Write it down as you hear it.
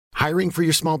Hiring for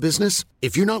your small business?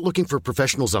 If you're not looking for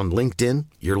professionals on LinkedIn,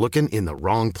 you're looking in the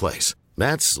wrong place.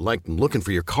 That's like looking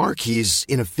for your car keys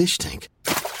in a fish tank.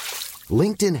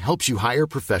 LinkedIn helps you hire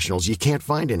professionals you can't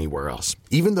find anywhere else,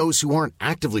 even those who aren't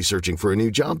actively searching for a new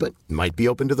job but might be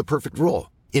open to the perfect role.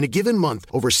 In a given month,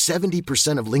 over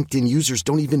 70% of LinkedIn users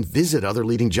don't even visit other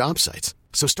leading job sites.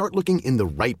 So start looking in the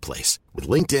right place. With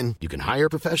LinkedIn, you can hire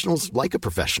professionals like a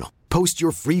professional. Post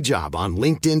your free job on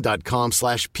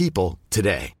linkedin.com/people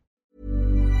today.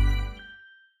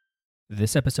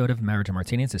 This episode of Marriage and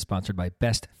Martinis is sponsored by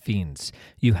Best Fiends.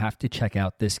 You have to check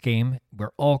out this game.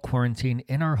 We're all quarantined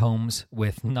in our homes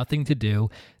with nothing to do.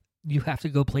 You have to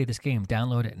go play this game.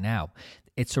 Download it now.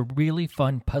 It's a really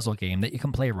fun puzzle game that you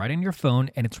can play right on your phone,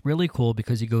 and it's really cool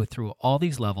because you go through all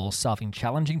these levels solving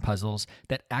challenging puzzles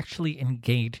that actually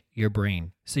engage your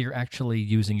brain. So you're actually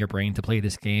using your brain to play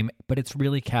this game, but it's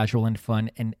really casual and fun,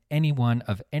 and anyone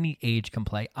of any age can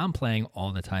play. I'm playing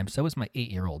all the time. So is my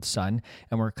 8-year-old son,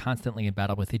 and we're constantly in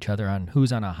battle with each other on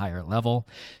who's on a higher level.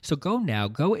 So go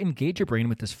engage your brain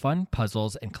with this fun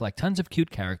puzzles and collect tons of cute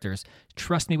characters.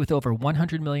 Trust me, with over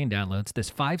 100 million downloads,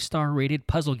 this 5-star rated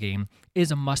puzzle game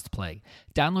is a must play.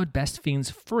 Download Best Fiends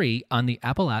free on the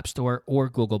Apple App Store or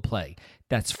Google Play.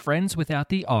 That's friends without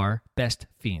the R, Best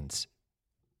Fiends.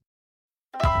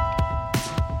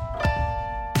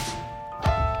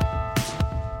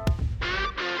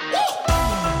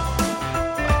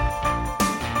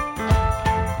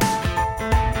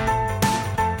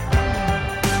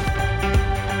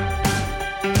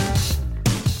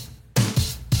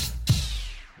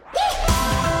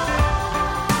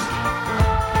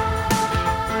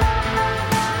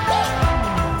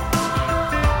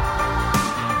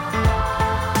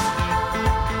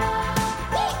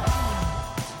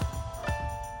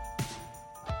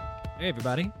 Hey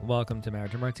everybody, welcome to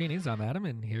Marriage and Martinis. I'm Adam,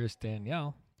 and here's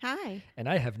Danielle. Hi. And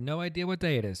I have no idea what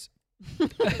day it is.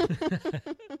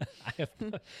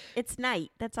 It's night.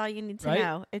 That's all you need to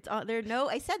know. It's all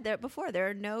I said that before. There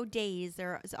are no days.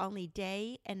 There is only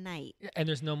day and night. And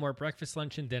there's no more breakfast,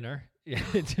 lunch, and dinner.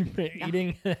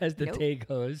 Eating as the day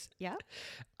goes. Yeah.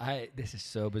 This is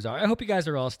so bizarre. I hope you guys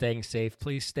are all staying safe.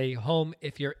 Please stay home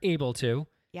if you're able to.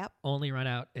 Yep. Only run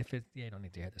out if you don't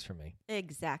need to hear this from me.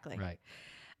 Exactly. Right.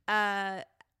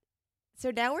 So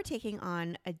now we're taking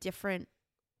on a different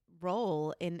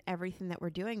role in everything that we're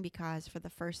doing because for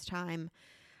the first time,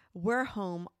 we're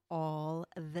home all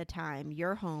the time.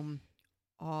 You're home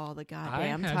all the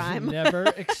goddamn time. I have never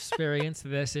experienced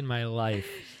this in my life.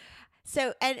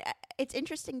 So, and it's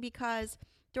interesting because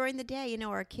during the day,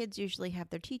 our kids usually have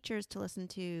their teachers to listen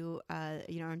to,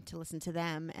 to listen to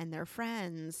them and their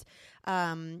friends.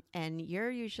 And you're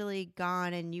usually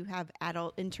gone and you have other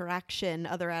adult interaction.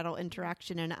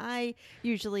 And I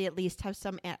usually at least have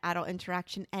some adult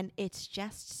interaction. And it's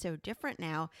just so different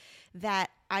now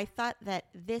that I thought that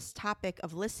this topic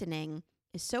of listening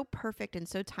is so perfect and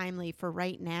so timely for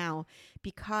right now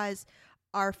because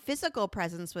our physical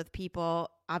presence with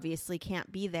people obviously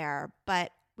can't be there,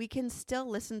 but we can still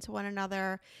listen to one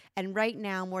another. And right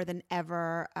now, more than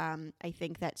ever, I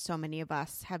think that so many of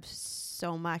us have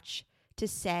so much to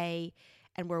say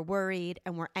and we're worried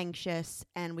and we're anxious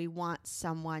and we want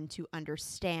someone to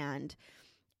understand.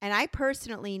 And I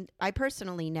personally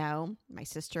know, my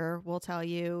sister will tell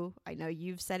you, I know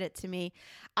you've said it to me,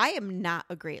 I am not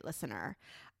a great listener.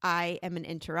 I am an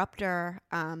interrupter.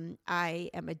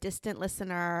 I am a distant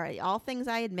listener, all things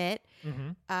I admit.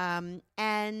 Mm-hmm.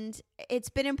 And it's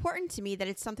been important to me that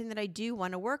it's something that I do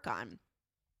want to work on.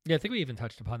 Yeah, I think we even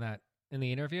touched upon that in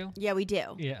the interview. Yeah, we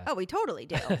do. Yeah. Oh, we totally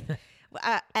do.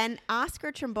 And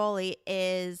Oscar Trimboli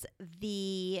is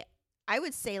I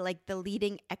would say the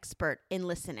leading expert in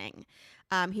listening.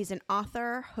 He's an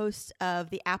author, host of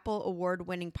the Apple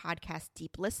Award-winning podcast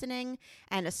Deep Listening,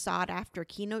 and a sought-after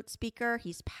keynote speaker.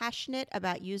 He's passionate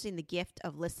about using the gift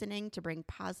of listening to bring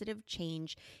positive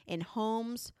change in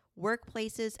homes,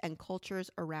 workplaces, and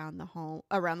cultures around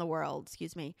the world,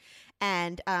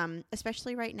 And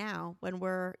especially right now when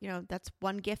we're, that's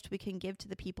one gift we can give to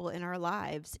the people in our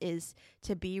lives is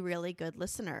to be really good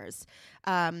listeners.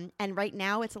 And right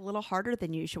now it's a little harder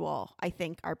than usual. I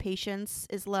think our patience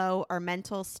is low. Our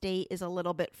mental state is a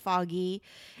little bit foggy.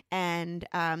 And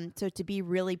so to be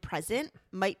really present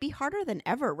might be harder than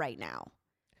ever right now.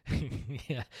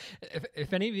 Yeah.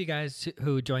 If any of you guys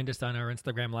who joined us on our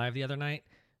Instagram Live the other night,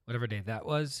 whatever day that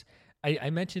was, I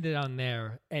mentioned it on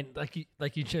there, and like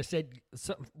you just said,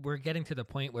 we're getting to the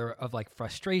point of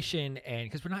frustration, and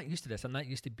because we're not used to this. I'm not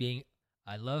used to being.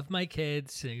 I love my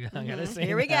kids. I'm gonna say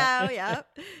here we that. go.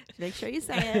 Yep. Make sure you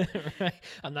say it. Right.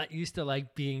 I'm not used to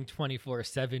being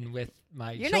 24/7 with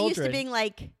my You're children. not used to being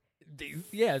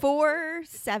Yeah.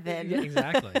 4-7. Yeah,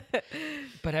 exactly.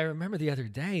 But I remember the other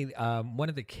day, one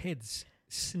of the kids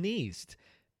sneezed,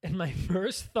 and my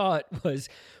first thought was,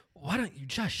 "Why don't you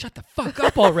just shut the fuck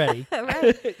up already?"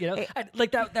 Right. You know,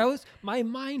 like that was my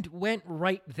mind went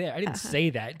right there. I didn't say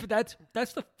that, but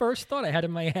that's the first thought I had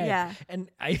in my head. Yeah. And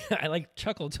I like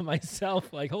chuckled to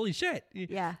myself, like, "Holy shit!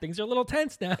 Yeah. Things are a little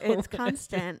tense now." It's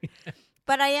constant.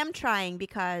 But I am trying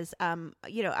because,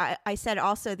 I said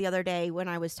also the other day when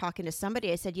I was talking to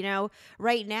somebody, I said,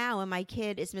 right now when my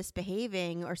kid is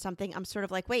misbehaving or something, I'm sort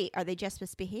of like, wait, are they just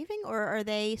misbehaving or are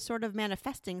they sort of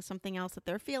manifesting something else that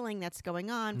they're feeling that's going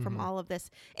on from all of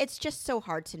this? It's just so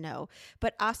hard to know.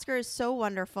 But Oscar is so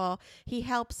wonderful. He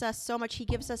helps us so much. He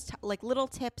gives us like little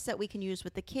tips that we can use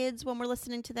with the kids when we're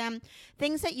listening to them,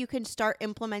 things that you can start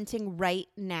implementing right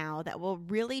now that will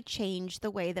really change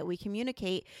the way that we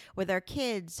communicate with our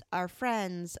kids, our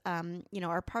friends,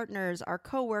 our partners, our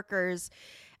coworkers.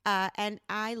 And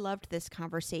I loved this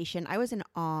conversation. I was in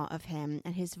awe of him,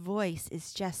 and his voice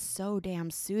is just so damn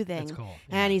soothing. That's cool.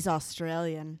 Yeah. And he's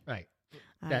Australian. Right.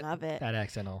 I love it. That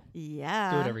accent will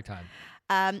Yeah. do it every time.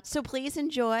 So please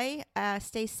enjoy.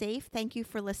 Stay safe. Thank you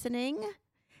for listening.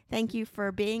 Thank you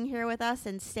for being here with us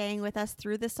and staying with us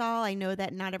through this all. I know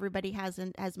that not everybody has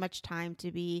as much time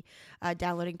to be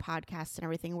downloading podcasts and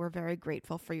everything. We're very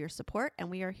grateful for your support, and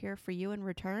we are here for you in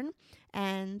return.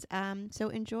 And so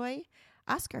enjoy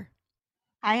Oscar.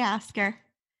 Hi, Oscar.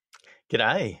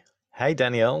 G'day. Hey,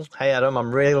 Danielle. Hey, Adam.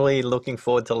 I'm really looking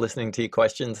forward to listening to your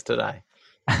questions today.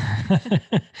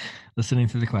 Listening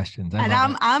to the questions. And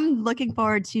I'm looking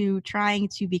forward to trying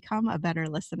to become a better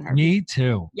listener. Me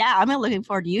too. Yeah, I'm looking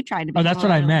forward to you trying to become that's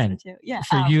what I meant. too. Yeah,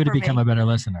 for you to become a better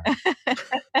listener.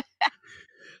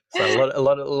 So a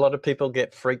lot of people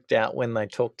get freaked out when they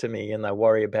talk to me and they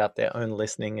worry about their own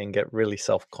listening and get really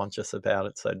self-conscious about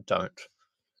it. So don't.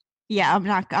 Yeah,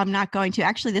 I'm not going to.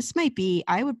 Actually, this might be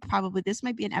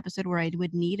an episode where I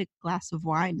would need a glass of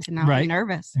wine to not be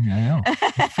nervous. Yeah,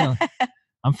 I know.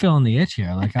 I'm feeling the itch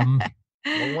here. Like I'm.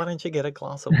 Well, why don't you get a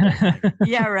glass of wine?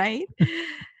 Yeah, right.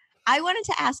 I wanted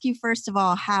to ask you first of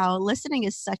all how listening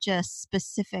is such a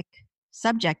specific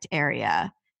subject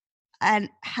area, and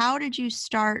how did you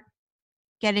start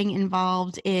getting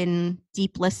involved in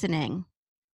deep listening?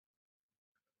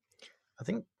 I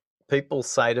think people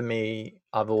say to me,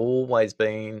 I've always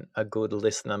been a good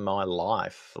listener my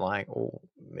life. Like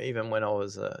even when I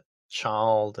was a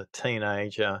child, a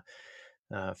teenager.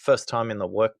 First time in the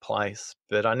workplace,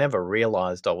 but I never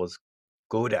realized I was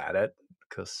good at it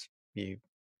because you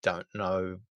don't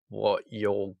know what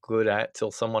you're good at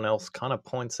till someone else kind of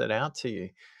points it out to you.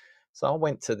 So I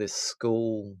went to this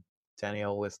school,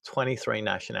 Danielle, with 23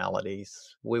 nationalities.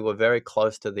 We were very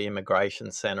close to the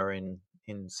immigration centre in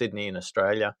Sydney in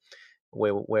Australia,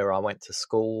 where I went to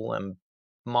school, and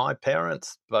my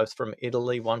parents, both from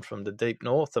Italy, one from the deep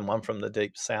north and one from the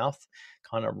deep south,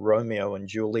 kind of Romeo and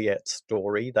Juliet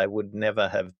story. They would never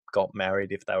have got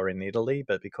married if they were in Italy,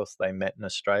 but because they met in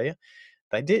Australia,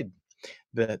 they did.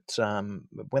 But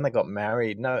when they got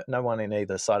married, no one in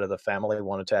either side of the family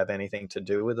wanted to have anything to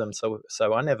do with them.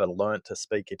 So I never learnt to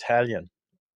speak Italian,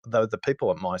 though the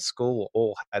people at my school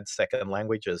all had second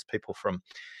languages, people from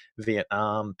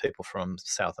Vietnam, people from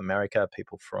South America,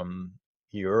 people from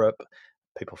Europe,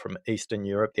 people from Eastern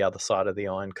Europe, the other side of the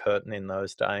Iron Curtain in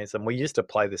those days. And we used to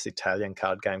play this Italian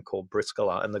card game called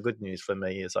Briscola. And the good news for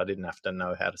me is I didn't have to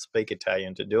know how to speak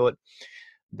Italian to do it.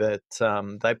 But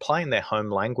they play in their home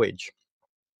language.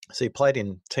 So you played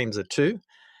in teams of two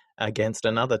against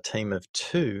another team of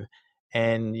two.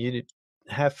 And you'd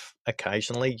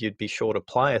be short a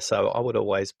player. So I would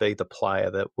always be the player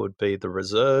that would be the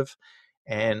reserve.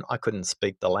 And I couldn't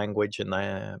speak the language, and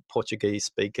the Portuguese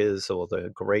speakers or the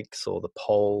Greeks or the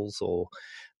Poles or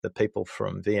the people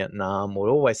from Vietnam would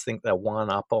always think they're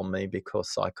one up on me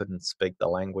because I couldn't speak the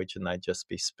language and they'd just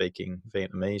be speaking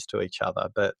Vietnamese to each other.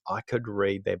 But I could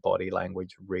read their body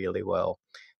language really well.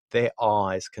 Their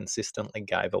eyes consistently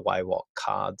gave away what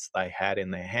cards they had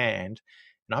in their hand.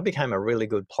 And I became a really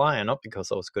good player, not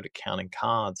because I was good at counting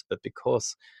cards, but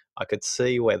because I could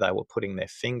see where they were putting their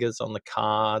fingers on the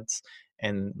cards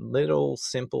and little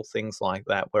simple things like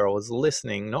that, where I was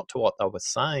listening not to what they were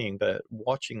saying, but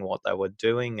watching what they were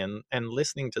doing and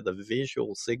listening to the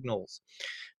visual signals.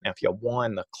 Now, if you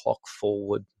wind the clock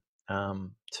forward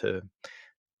to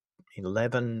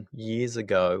 11 years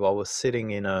ago, I was sitting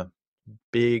in a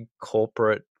big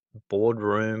corporate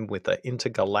boardroom with an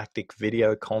intergalactic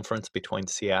video conference between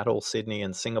Seattle, Sydney,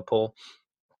 and Singapore.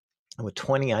 There were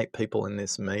 28 people in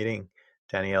this meeting,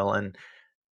 Danielle, and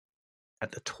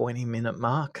at the 20-minute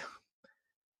mark,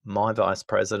 my vice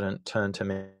president turned to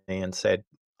me and said,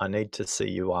 I need to see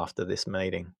you after this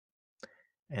meeting.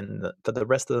 And for the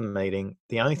rest of the meeting,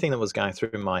 the only thing that was going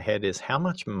through my head is, how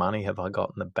much money have I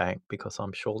got in the bank? Because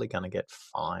I'm surely going to get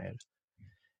fired.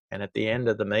 And at the end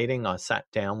of the meeting, I sat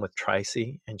down with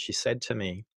Tracy and she said to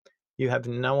me, you have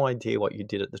no idea what you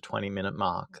did at the 20-minute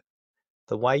mark.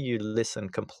 The way you listen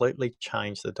completely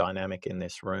changed the dynamic in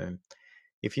this room.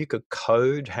 If you could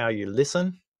code how you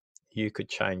listen, you could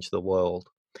change the world.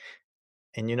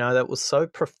 And that was so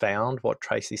profound what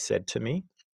Tracy said to me.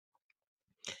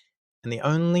 And the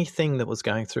only thing that was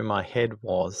going through my head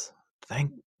was,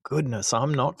 thank goodness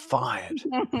I'm not fired.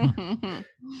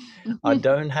 I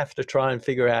don't have to try and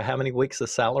figure out how many weeks of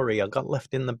salary I got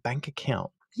left in the bank account.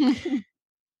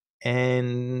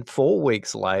 And 4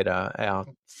 weeks later, our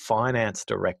finance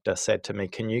director said to me,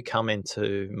 can you come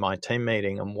into my team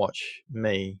meeting and watch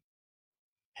me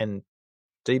and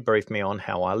debrief me on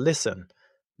how I listen?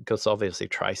 Because obviously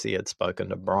Tracy had spoken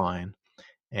to Brian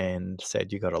and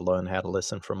said, you got to learn how to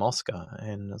listen from Oscar.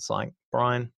 And it's like,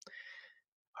 Brian,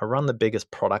 I run the biggest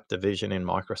product division in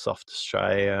Microsoft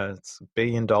Australia. It's $1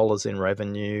 billion in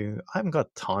revenue. I haven't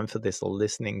got time for this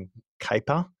listening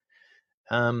caper.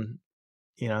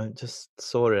 Just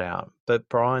sort it out. But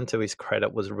Brian, to his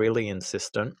credit, was really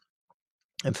insistent.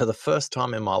 And for the first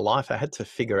time in my life, I had to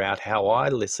figure out how I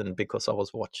listened because I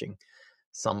was watching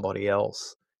somebody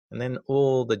else. And then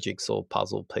all the jigsaw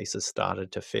puzzle pieces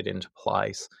started to fit into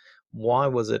place. Why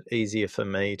was it easier for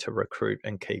me to recruit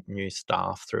and keep new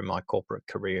staff through my corporate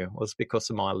career? It was because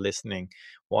of my listening.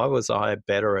 Why was I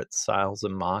better at sales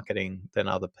and marketing than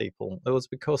other people? It was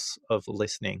because of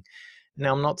listening.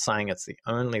 Now, I'm not saying it's the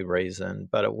only reason,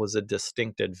 but it was a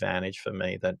distinct advantage for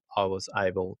me that I was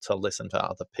able to listen to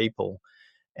other people.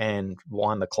 And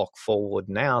wind the clock forward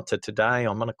now to today,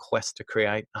 I'm on a quest to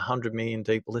create 100 million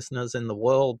deep listeners in the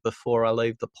world before I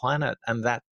leave the planet. And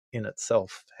that in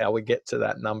itself, how we get to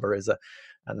that number, is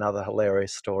another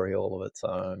hilarious story all of its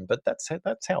own. But that's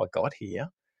how I got here.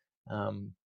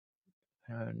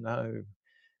 No,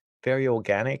 very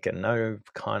organic and no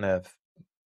kind of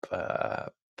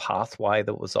pathway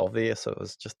that was obvious. It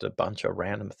was just a bunch of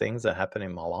random things that happened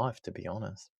in my life, to be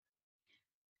honest.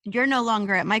 You're no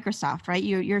longer at Microsoft, right?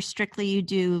 You're strictly, you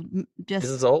do just... This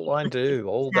is all I do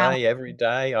all day, every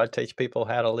day. I teach people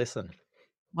how to listen.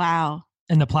 Wow.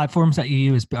 And the platforms that you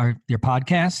use are your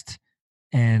podcast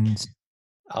and...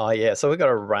 Oh, yeah. So we've got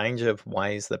a range of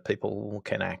ways that people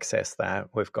can access that.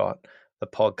 We've got the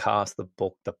podcast, the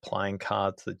book, the playing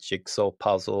cards, the jigsaw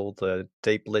puzzle, the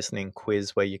deep listening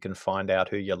quiz where you can find out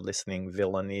who your listening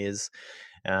villain is.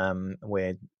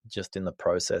 We're just in the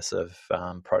process of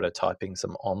prototyping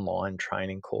some online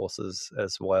training courses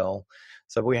as well.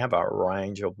 So we have a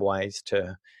range of ways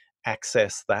to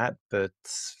access that. But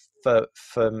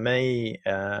for me,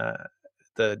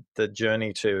 the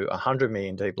journey to 100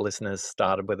 million deep listeners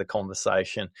started with a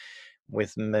conversation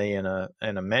with me and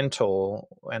a mentor.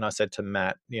 And I said to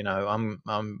Matt, I'm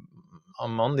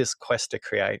on this quest to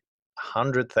create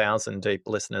 100,000 deep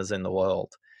listeners in the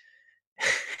world.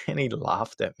 And he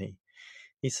laughed at me.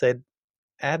 He said,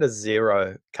 add a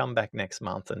 0, come back next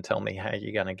month and tell me how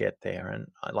you're going to get there. And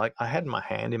I had my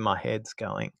hand in my head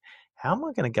going, how am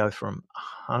I going to go from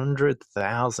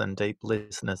 100,000 deep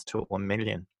listeners to 1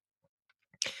 million?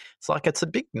 It's like, it's a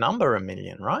big number, 1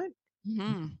 million, right?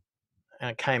 Mm-hmm. And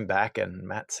I came back and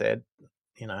Matt said,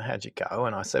 how'd you go?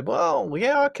 And I said, well,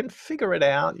 yeah, I can figure it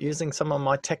out using some of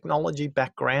my technology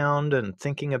background and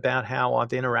thinking about how I've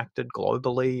interacted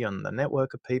globally and the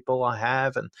network of people I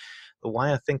have and the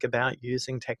way I think about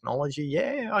using technology.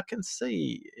 Yeah, I can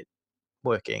see it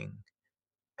working.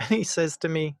 And he says to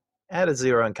me, add a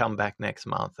 0 and come back next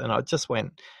month. And I just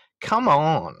went, come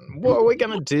on, what, are we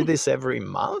going to do this every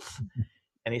month?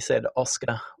 And he said,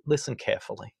 Oscar, listen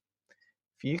carefully.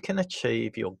 If you can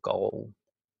achieve your goal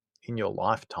in your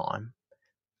lifetime,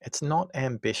 it's not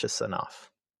ambitious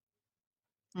enough.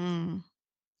 And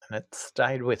it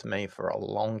stayed with me for a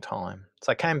long time.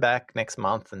 So I came back next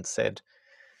month and said,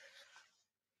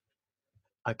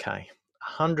 okay,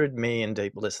 100 million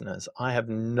deep listeners. I have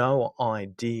no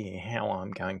idea how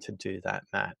I'm going to do that,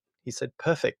 Matt. He said,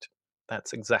 perfect.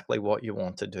 That's exactly what you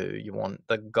want to do. You want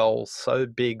the goal so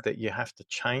big that you have to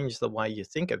change the way you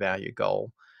think about your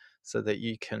goal so that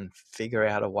you can figure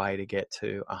out a way to get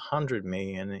to 100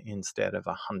 million instead of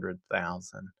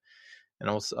 100,000. And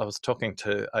I was talking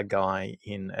to a guy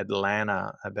in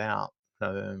Atlanta about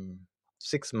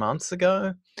 6 months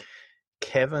ago.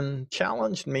 Kevin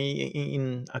challenged me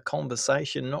in a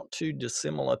conversation not too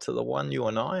dissimilar to the one you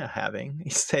and I are having.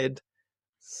 He said,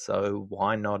 so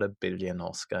why not 1 billion,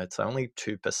 Oscar? It's only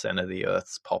 2% of the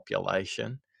Earth's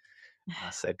population. I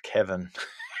said, Kevin,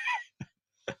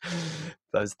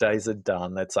 Those days are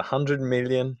done. That's 100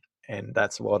 million, and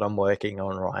that's what I'm working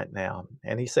on right now.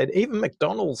 And he said, even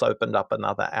McDonald's opened up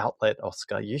another outlet,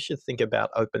 Oscar. You should think about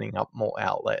opening up more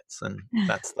outlets. And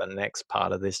that's the next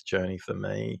part of this journey for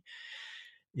me,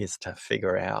 is to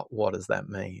figure out, what does that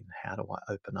mean? How do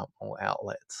I open up more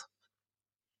outlets?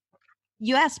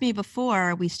 You asked me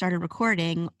before we started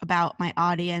recording about my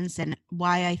audience and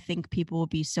why I think people will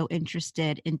be so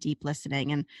interested in deep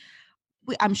listening. And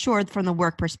I'm sure from the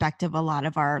work perspective, a lot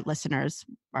of our listeners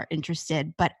are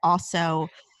interested, but also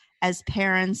as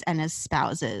parents and as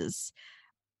spouses,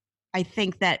 I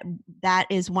think that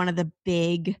is one of the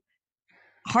big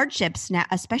hardships now,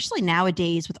 especially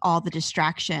nowadays with all the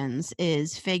distractions,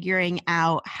 is figuring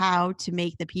out how to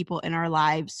make the people in our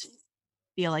lives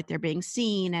feel like they're being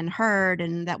seen and heard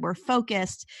and that we're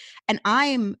focused. And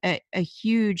I'm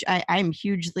I'm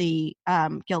hugely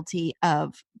guilty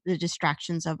of the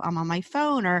distractions of I'm on my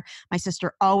phone, or my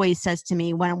sister always says to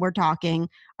me when we're talking,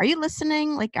 are you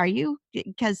listening? Like, are you?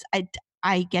 Because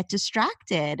I get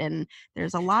distracted, and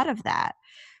there's a lot of that.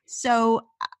 So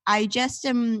I just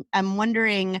I'm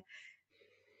wondering,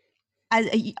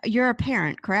 you're a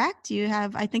parent, correct? You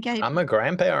have, I'm a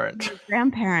grandparent.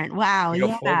 Grandparent. Wow. You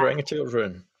got Yeah. 4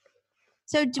 grandchildren.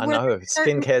 So I know.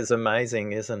 Skincare's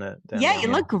amazing, isn't it? Yeah, you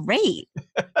look great.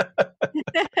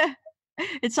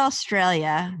 It's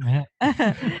Australia.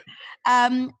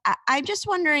 I'm just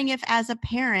wondering if, as a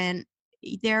parent,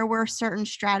 there were certain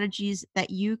strategies that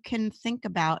you can think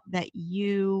about that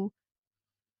you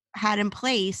had in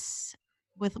place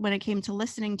with when it came to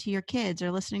listening to your kids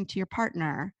or listening to your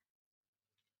partner.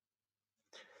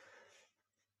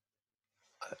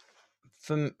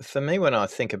 For me, when I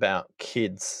think about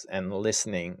kids and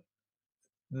listening,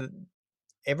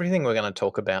 everything we're going to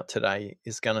talk about today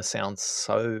is going to sound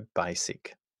so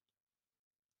basic.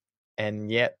 And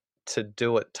yet, to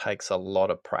do it takes a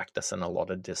lot of practice and a lot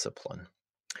of discipline.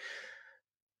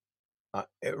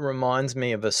 It reminds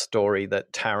me of a story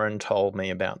that Taryn told me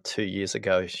about 2 years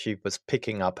ago. She was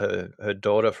picking up her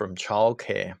daughter from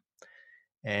childcare,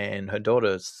 and her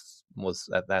daughter was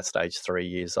at that stage 3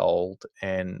 years old,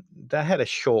 and they had a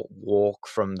short walk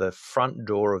from the front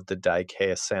door of the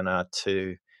daycare center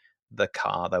to the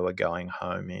car they were going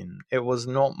home in. It was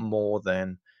not more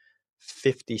than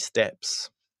 50 steps,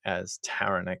 as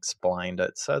Taryn explained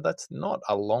it. So that's not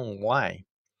a long way.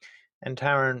 And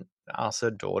Taryn asked her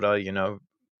daughter,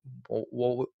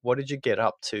 what did you get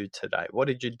up to today? What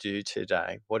did you do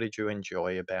today? What did you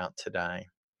enjoy about today?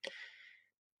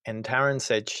 And Taryn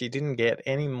said she didn't get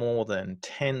any more than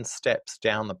 10 steps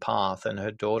down the path, and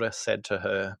her daughter said to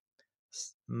her,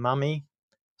 "Mummy,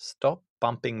 stop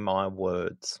bumping my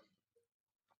words,"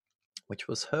 which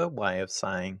was her way of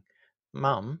saying,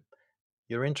 "Mum,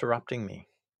 you're interrupting me."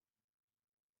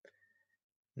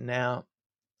 Now,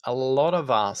 a lot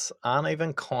of us aren't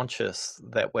even conscious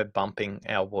that we're bumping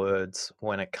our words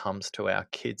when it comes to our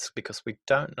kids, because we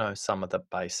don't know some of the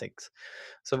basics.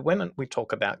 So when we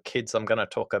talk about kids, I'm going to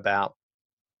talk about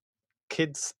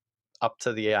kids up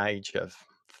to the age of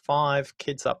 5,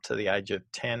 kids up to the age of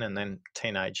 10, and then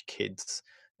teenage kids,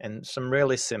 and some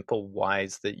really simple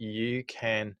ways that you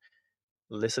can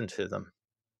listen to them,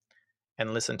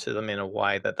 and listen to them in a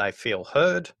way that they feel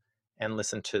heard, and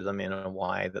listen to them in a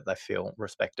way that they feel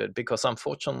respected. Because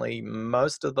unfortunately,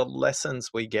 most of the lessons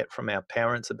we get from our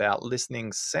parents about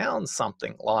listening sounds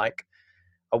something like,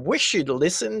 "I wish you'd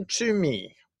listen to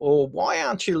me," or "Why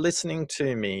aren't you listening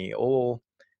to me?" or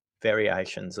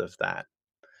variations of that.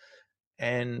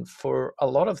 And for a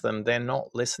lot of them, they're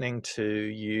not listening to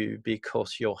you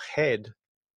because your head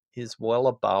is well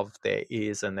above their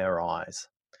ears and their eyes.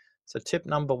 So tip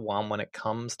number 1, when it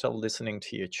comes to listening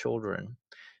to your children,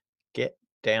 get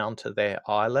down to their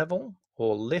eye level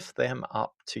or lift them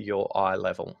up to your eye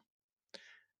level.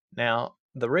 Now,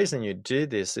 the reason you do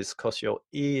this is because your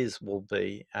ears will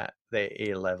be at their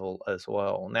ear level as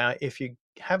well. Now, if you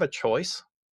have a choice,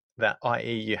 that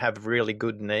i.e. you have really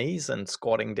good knees and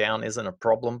squatting down isn't a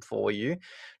problem for you,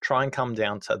 try and come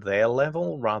down to their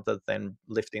level rather than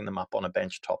lifting them up on a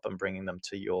bench top and bringing them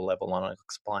to your level, and I'll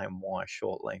explain why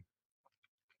shortly.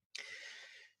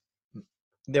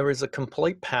 There is a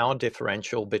complete power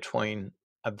differential between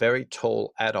a very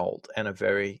tall adult and a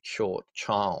very short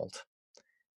child.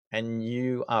 And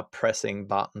you are pressing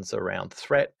buttons around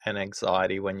threat and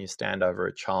anxiety when you stand over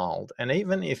a child. And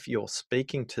even if you're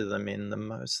speaking to them in the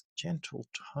most gentle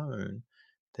tone,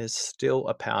 there's still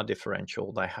a power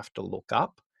differential. They have to look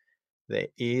up. Their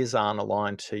ears aren't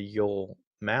aligned to your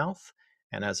mouth.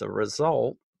 And as a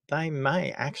result, they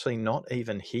may actually not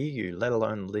even hear you, let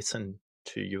alone listen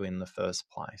to you in the first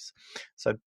place.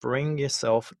 So bring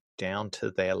yourself down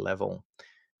to their level.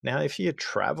 Now, if you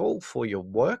travel for your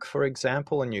work, for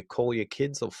example, and you call your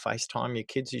kids or FaceTime your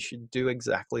kids, you should do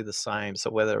exactly the same.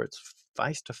 So whether it's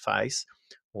face to face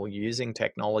or using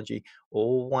technology,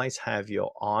 always have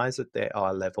your eyes at their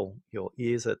eye level, your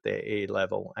ears at their ear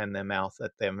level, and their mouth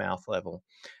at their mouth level.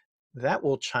 That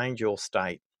will change your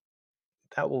state.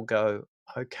 That will go,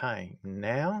 okay,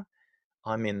 now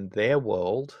I'm in their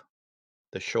world,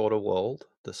 the shorter world,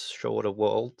 the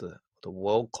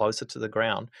world closer to the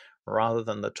ground, rather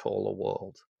than the taller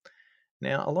world.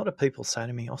 Now, a lot of people say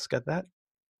to me, Oscar, that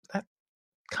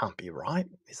can't be right.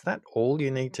 Is that all you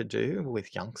need to do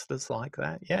with youngsters like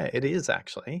that? Yeah, it is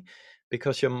actually,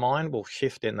 because your mind will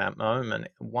shift in that moment.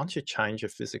 Once you change your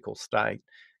physical state,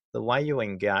 the way you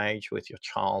engage with your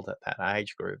child at that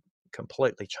age group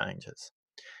completely changes.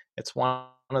 It's one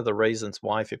of the reasons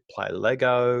why if you play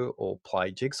Lego or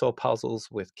play jigsaw puzzles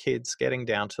with kids, getting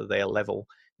down to their level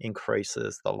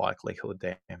increases the likelihood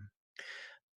there.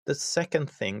 The second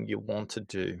thing you want to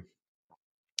do,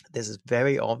 this is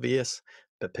very obvious,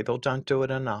 but people don't do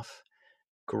it enough.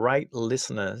 Great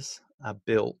listeners are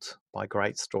built by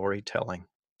great storytelling.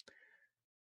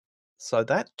 So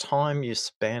that time you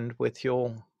spend with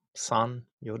your son,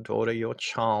 your daughter, your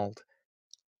child,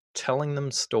 telling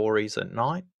them stories at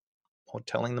night, or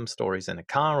telling them stories in a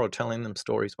car, or telling them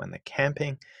stories when they're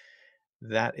camping,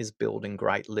 that is building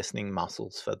great listening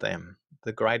muscles for them.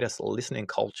 The greatest listening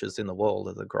cultures in the world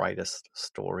are the greatest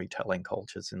storytelling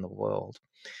cultures in the world.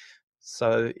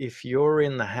 So if you're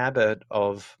in the habit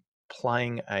of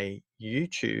playing a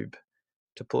YouTube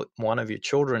to put one of your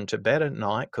children to bed at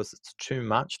night because it's too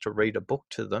much to read a book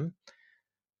to them,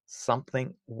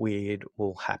 something weird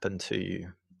will happen to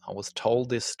you. I was told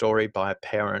this story by a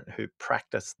parent who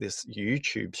practiced this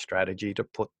YouTube strategy to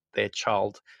put their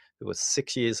child, who was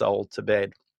 6 years old, to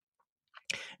bed.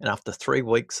 And after 3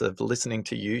 weeks of listening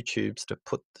to YouTubes to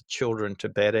put the children to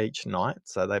bed each night,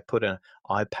 so they put an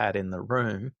iPad in the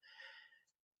room,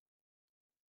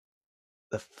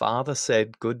 the father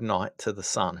said good night to the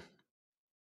son.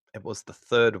 It was the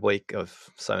third week of,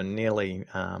 so nearly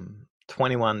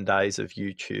 21 days of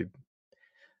YouTube.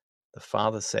 The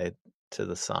father said to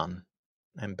the son,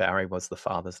 and Barry was the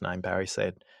father's name, Barry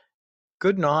said,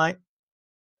 good night.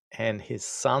 And his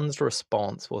son's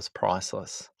response was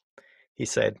priceless. He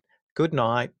said, good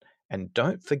night, and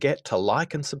don't forget to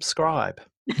like and subscribe.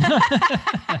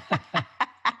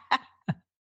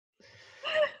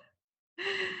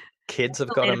 Kids have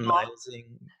got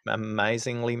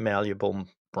amazingly malleable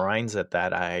brains at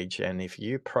that age, and if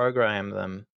you program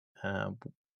them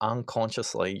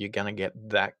unconsciously, you're going to get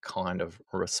that kind of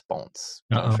response.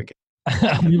 Don't forget.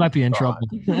 We might be in trouble.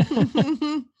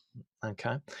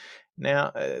 Okay.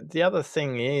 Now, the other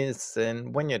thing is,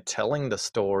 then when you're telling the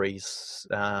stories,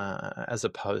 as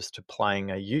opposed to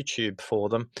playing a YouTube for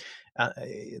them,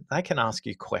 they can ask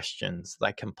you questions.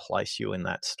 They can place you in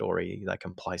that story. They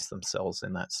can place themselves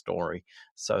in that story.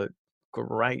 So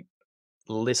great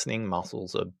listening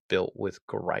muscles are built with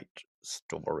great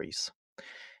stories.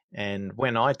 And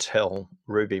when I tell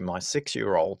Ruby, my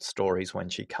 6-year-old, stories when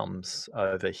she comes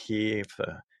over here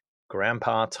for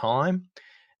grandpa time,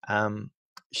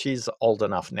 she's old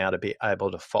enough now to be able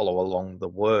to follow along the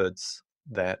words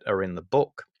that are in the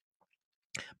book.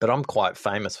 But I'm quite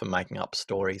famous for making up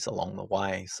stories along the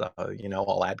way. So,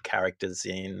 I'll add characters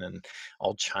in and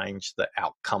I'll change the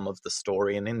outcome of the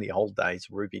story. And in the old days,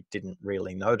 Ruby didn't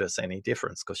really notice any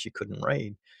difference because she couldn't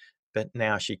read. But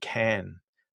now she can.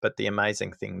 But the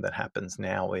amazing thing that happens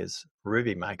now is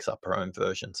Ruby makes up her own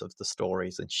versions of the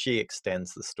stories and she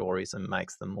extends the stories and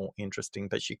makes them more interesting.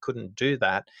 But she couldn't do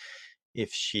that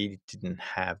if she didn't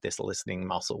have this listening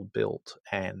muscle built,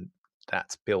 and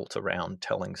that's built around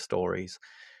telling stories.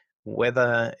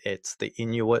 Whether it's the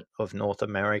Inuit of North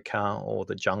America or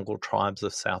the jungle tribes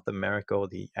of South America or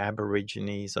the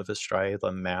Aborigines of Australia,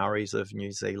 the Maoris of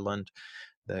New Zealand,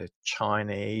 the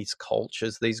Chinese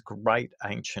cultures, these great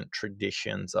ancient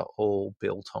traditions are all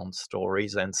built on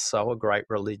stories, and so are great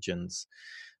religions.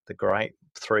 The great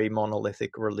 3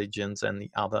 monolithic religions and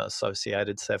the other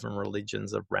associated 7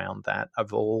 religions around that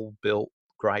have all built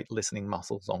great listening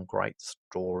muscles on great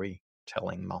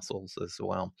storytelling muscles as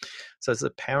well. So as a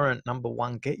parent, number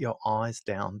 1, get your eyes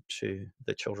down to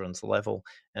the children's level,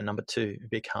 and number 2,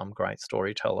 become great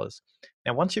storytellers.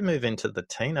 Now, once you move into the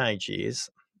teenage years,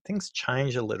 things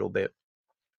change a little bit.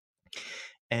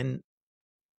 And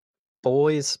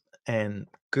boys and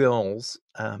girls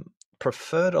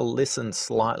prefer to listen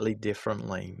slightly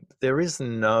differently. There is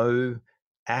no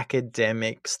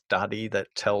academic study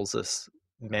that tells us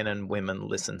men and women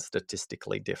listen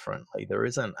statistically differently. There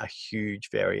isn't a huge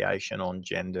variation on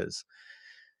genders.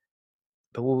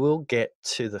 But we will get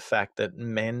to the fact that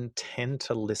men tend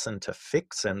to listen to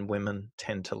fix and women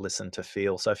tend to listen to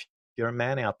feel. So if you're a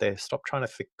man out there, stop trying to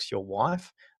fix your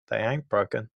wife. They ain't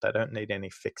broken. They don't need any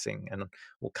fixing. And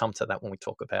we'll come to that when we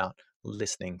talk about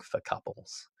listening for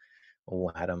couples.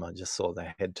 Oh, Adam, I just saw the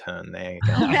head turn there.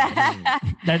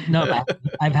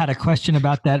 I've had a question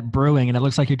about that brewing, and it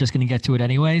looks like you're just going to get to it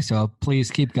anyway. So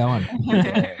please keep going.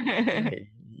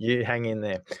 You hang in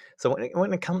there. So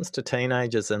when it comes to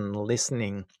teenagers and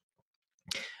listening,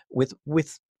 with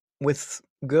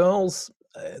girls,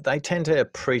 they tend to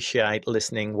appreciate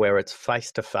listening where it's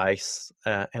face to face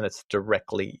and it's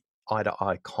directly eye to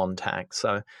eye contact.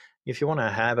 So if you want to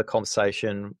have a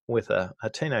conversation with a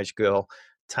teenage girl,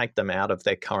 take them out of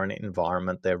their current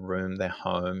environment, their room, their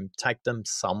home, take them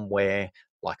somewhere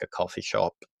like a coffee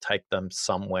shop, take them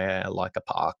somewhere like a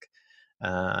park.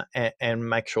 And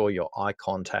make sure your eye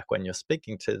contact when you're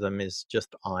speaking to them is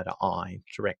just eye to eye.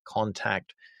 Direct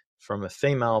contact from a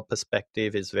female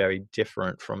perspective is very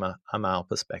different from a male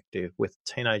perspective. With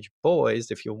teenage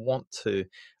boys, if you want to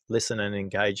listen and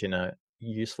engage in a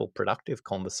useful, productive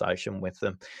conversation with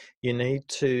them, you need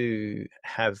to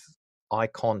have eye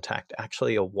contact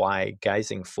actually away,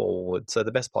 gazing forward. So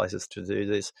the best places to do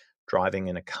this, driving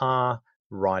in a car,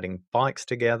 riding bikes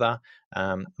together,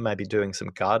 maybe doing some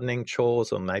gardening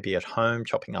chores, or maybe at home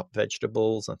chopping up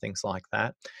vegetables and things like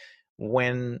that.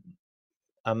 When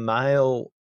a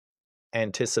male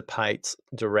anticipates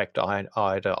direct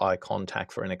eye-to-eye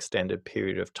contact for an extended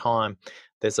period of time,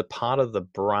 there's a part of the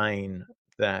brain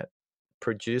that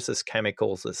produces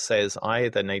chemicals that says, I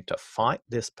either need to fight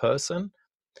this person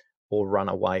or run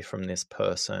away from this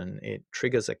person. It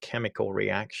triggers a chemical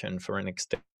reaction for an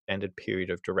extended period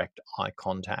of direct eye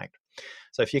contact.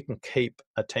 So if you can keep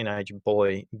a teenage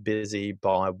boy busy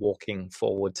by walking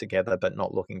forward together but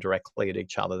not looking directly at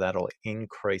each other, that'll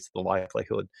increase the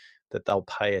likelihood that they'll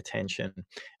pay attention.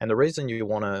 And the reason you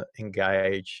want to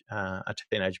engage a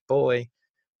teenage boy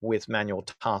with manual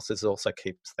tasks is also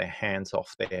keeps their hands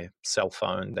off their cell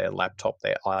phone, their laptop,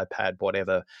 their iPad,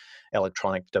 whatever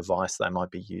electronic device they might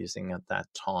be using at that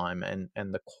time. And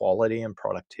the quality and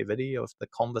productivity of the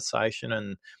conversation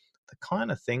and the kind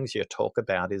of things you talk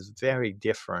about is very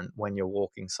different when you're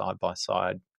walking side by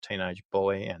side, teenage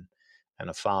boy and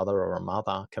a father or a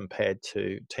mother, compared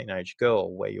to teenage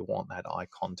girl, where you want that eye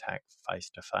contact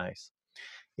face to face.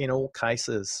 In all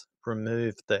cases,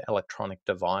 remove the electronic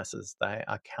devices. They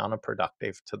are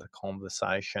counterproductive to the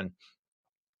conversation.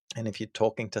 And if you're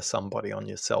talking to somebody on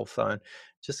your cell phone,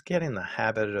 just get in the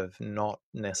habit of not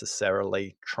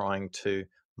necessarily trying to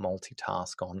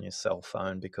multitask on your cell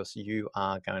phone, because you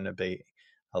are going to be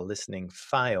a listening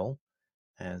fail,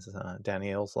 as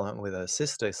Danielle's learned with her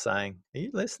sister saying, are you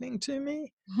listening to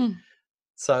me?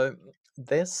 So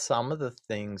there's some of the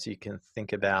things you can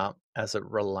think about as it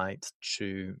relates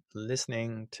to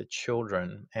listening to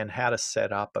children and how to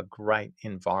set up a great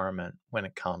environment when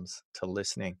it comes to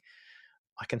listening.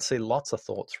 I can see lots of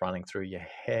thoughts running through your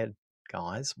head,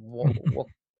 guys.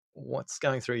 What's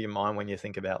going through your mind when you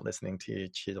think about listening to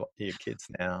your kids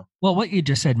now? Well, what you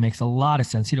just said makes a lot of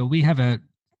sense. We have a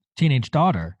teenage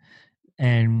daughter,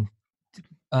 and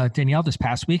Danielle this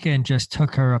past weekend just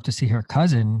took her up to see her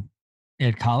cousin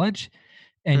at college.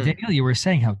 And Danielle, you were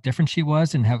saying how different she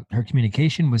was and how her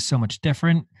communication was so much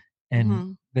different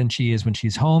and than she is when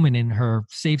she's home and in her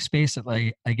safe space,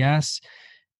 I guess.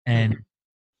 And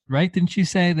right? Didn't you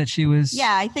say that she was?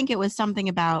 Yeah, I think it was something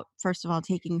about, first of all,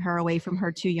 taking her away from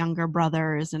her two younger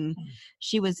brothers. And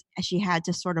she had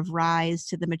to sort of rise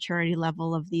to the maturity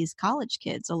level of these college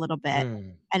kids a little bit.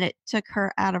 And it took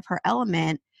her out of her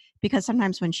element, because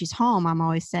sometimes when she's home, I'm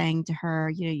always saying to her,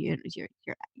 you're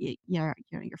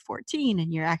 14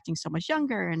 and you're acting so much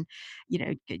younger. And,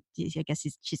 I guess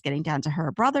she's getting down to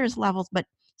her brother's levels, but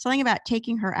something about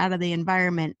taking her out of the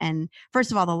environment. And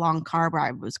first of all, the long car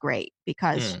ride was great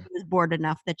because she was bored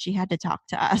enough that she had to talk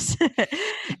to us.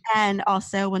 And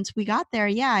also once we got there,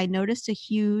 I noticed a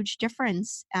huge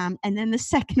difference. And then the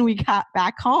second we got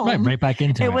back home, right back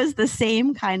into it was the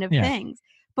same kind of things.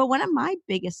 But one of my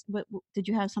biggest, did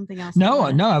you have something else? No,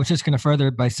 I was just going to further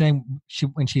it by saying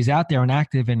when she's out there and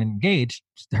active and engaged,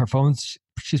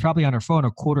 she's probably on her phone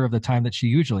a quarter of the time that she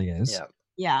usually is.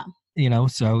 Yeah.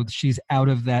 So she's out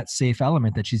of that safe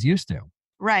element that she's used to.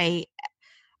 Right.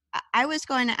 I was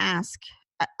going to ask,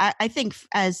 I think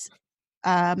as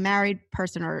a married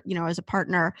person or, as a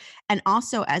partner and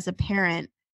also as a parent,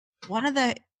 one of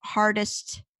the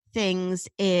hardest things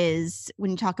is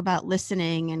when you talk about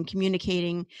listening and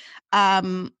communicating,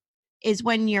 is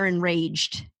when you're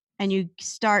enraged and you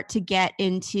start to get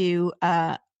into,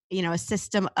 a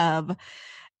system of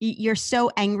you're so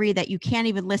angry that you can't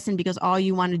even listen because all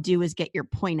you want to do is get your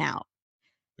point out.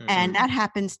 And that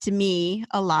happens to me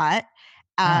a lot.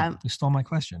 You stole my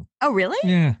question. Oh, really?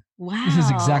 Yeah. Wow. This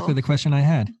is exactly the question I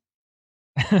had.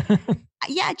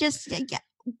 Yeah.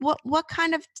 What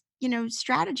kind of,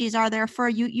 strategies are there for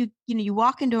you? You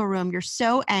walk into a room, you're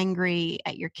so angry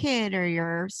at your kid or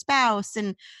your spouse,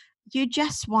 and you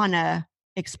just want to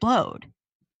explode.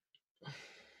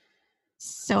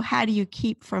 So how do you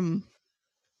keep from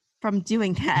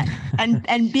doing that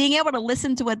and being able to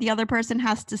listen to what the other person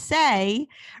has to say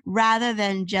rather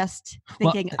than just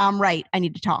thinking, I'm right, I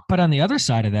need to talk? But on the other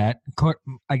side of that,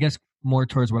 I guess more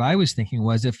towards what I was thinking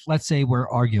was, if, let's say, we're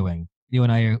arguing, you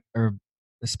and I are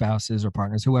spouses or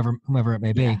partners, whomever it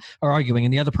may be, are arguing,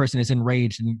 and the other person is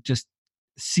enraged and just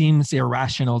seems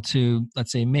irrational to,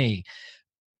 let's say, me.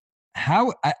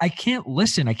 How I can't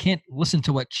listen. I can't listen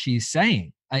to what she's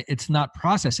saying. It's not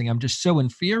processing. I'm just so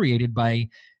infuriated by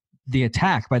the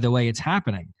attack, by the way it's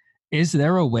happening. Is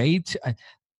there a way to...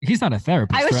 he's not a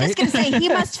therapist, I was right? just going to say, he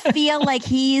must feel like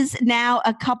he's now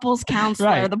a couples counselor,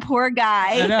 right. The poor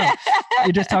guy. I know.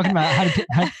 You're just talking about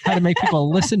how to make people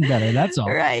listen better. That's all.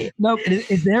 Right. No,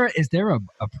 is there a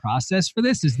process for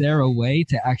this? Is there a way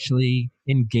to actually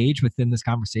engage within this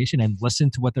conversation and listen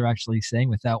to what they're actually saying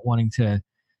without wanting to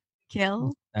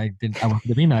kill? I wanted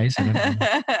to be nice.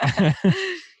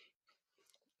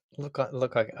 Look,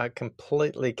 I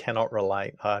completely cannot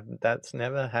relate. That's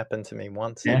never happened to me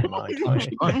once Yeah. in my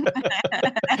 20.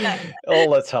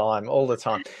 All the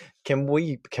time. Can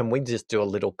we just do a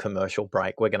little commercial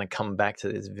break? We're going to come back to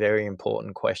this very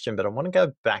important question, but I want to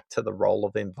go back to the role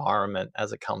of environment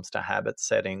as it comes to habit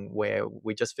setting, where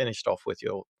we just finished off with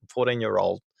your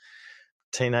 14-year-old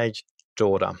teenage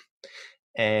daughter.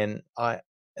 And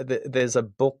there's a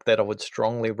book that I would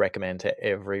strongly recommend to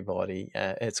everybody.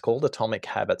 It's called Atomic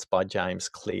Habits by James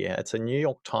Clear. It's a New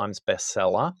York Times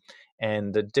bestseller.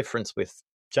 And the difference with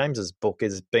James's book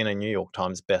is been a New York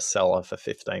Times bestseller for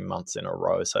 15 months in a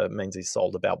row. So it means he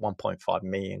sold about 1.5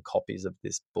 million copies of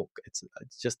this book. It's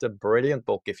just a brilliant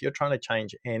book if you're trying to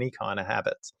change any kind of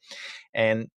habits.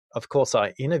 And of course,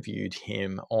 I interviewed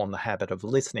him on the habit of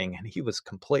listening, and he was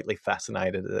completely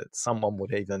fascinated that someone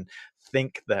would even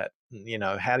think that,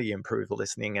 how do you improve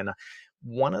listening? And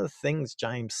one of the things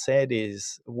James said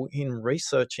is, in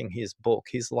researching his book,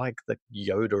 he's like the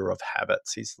Yoda of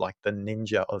habits. He's like the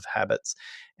ninja of habits.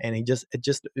 And it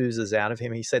just oozes out of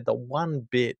him. He said the one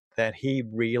bit that he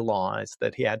realized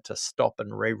that he had to stop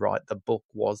and rewrite the book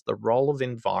was the role of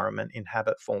environment in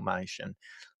habit formation,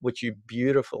 which you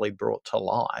beautifully brought to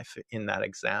life in that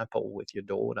example with your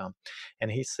daughter.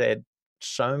 And he said,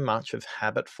 so much of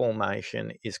habit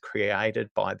formation is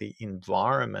created by the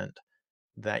environment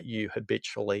that you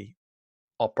habitually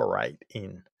operate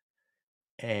in.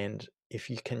 And if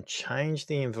you can change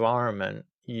the environment,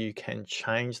 you can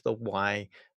change the way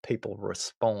people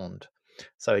respond.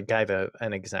 So he gave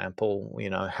an example,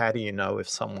 how do you know if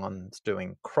someone's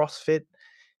doing CrossFit?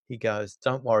 He goes,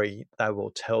 don't worry, they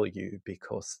will tell you,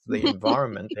 because the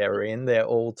environment they're in, they're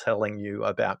all telling you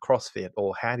about CrossFit.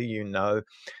 Or how do you know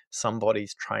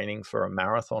somebody's training for a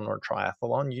marathon or a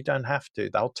triathlon? You don't have to,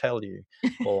 they'll tell you.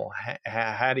 Or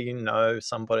how do you know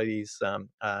somebody's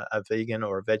a vegan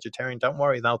or a vegetarian? Don't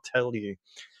worry, they'll tell you.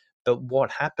 But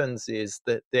what happens is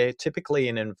that they're typically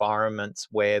in environments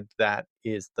where that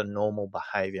is the normal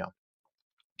behavior.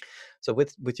 So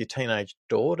with your teenage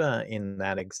daughter in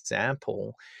that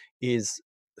example, is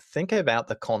think about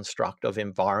the construct of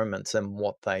environments and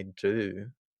what they do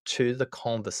to the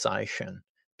conversation.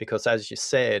 Because as you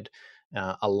said,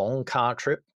 a long car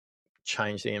trip,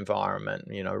 change the environment,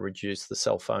 reduce the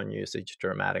cell phone usage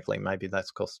dramatically. Maybe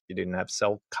that's because you didn't have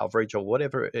cell coverage or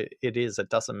whatever it is. It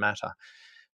doesn't matter.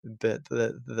 But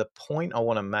the point I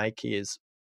want to make is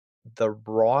the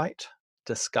right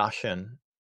discussion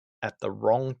at the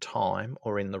wrong time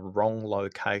or in the wrong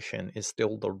location is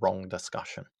still the wrong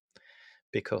discussion,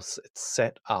 because it's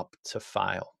set up to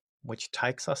fail, which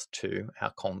takes us to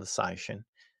our conversation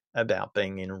about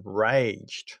being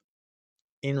enraged.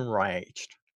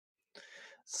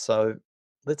 So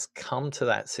let's come to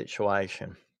that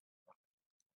situation.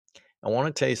 I want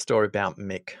to tell you a story about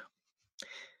Mick.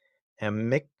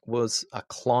 And Mick was a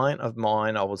client of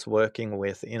mine I was working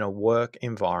with in a work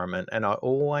environment, and I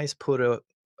always put a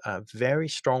very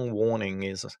strong warning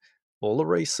is all the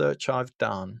research I've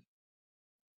done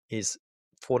is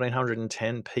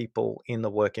 1,410 people in the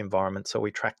work environment. So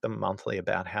we track them monthly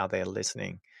about how they're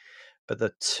listening. But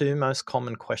the two most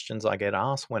common questions I get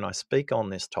asked when I speak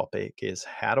on this topic is,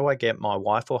 how do I get my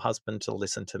wife or husband to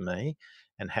listen to me?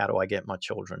 And how do I get my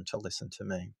children to listen to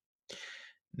me?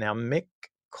 Now, Mick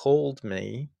called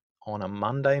me on a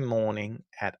Monday morning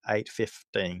at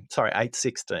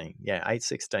 8:16. Yeah,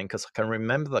 8:16, because I can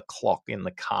remember the clock in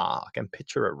the car. I can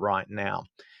picture it right now.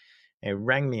 And he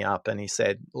rang me up and he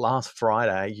said, last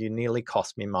Friday, you nearly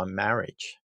cost me my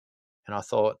marriage. And I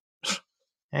thought,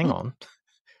 hang on,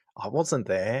 I wasn't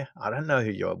there. I don't know who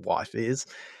your wife is.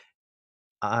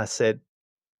 I said,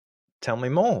 tell me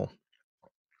more.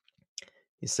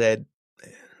 He said,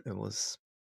 it was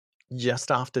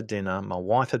just after dinner. My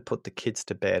wife had put the kids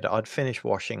to bed. I'd finished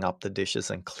washing up the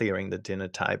dishes and clearing the dinner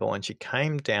table. And she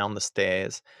came down the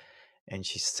stairs and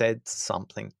she said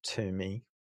something to me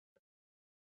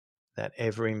that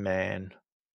every man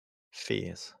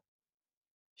fears.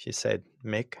 She said,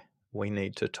 Mick, we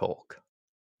need to talk.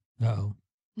 Uh-oh.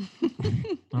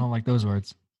 I don't like those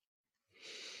words.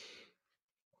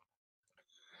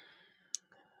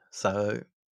 So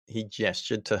he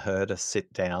gestured to her to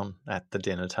sit down at the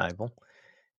dinner table.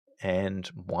 And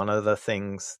one of the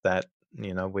things that,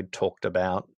 we'd talked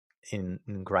about in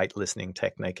great listening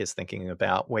technique is thinking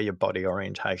about where your body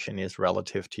orientation is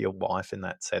relative to your wife in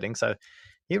that setting. So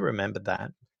he remembered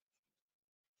that.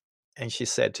 And she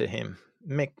said to him,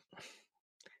 Mick,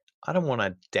 I don't want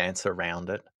to dance around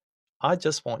it. I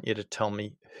just want you to tell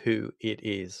me who it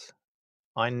is.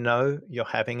 I know you're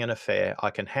having an affair. I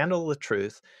can handle the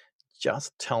truth.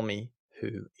 Just tell me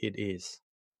who it is.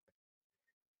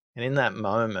 And in that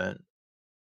moment,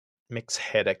 Mick's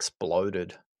head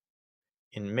exploded.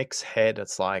 In Mick's head,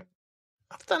 it's like,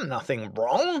 I've done nothing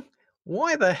wrong.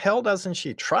 Why the hell doesn't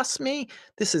she trust me?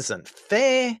 This isn't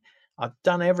fair. I've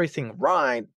done everything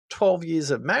right. 12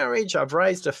 years of marriage. I've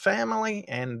raised a family.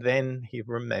 And then he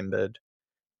remembered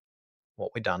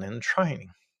what we'd done in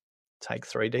training. Take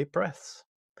 3 deep breaths.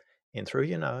 In through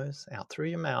your nose, out through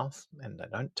your mouth. And they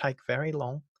don't take very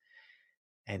long.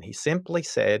 And he simply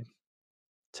said,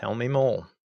 tell me more.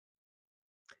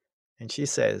 And she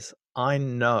says, I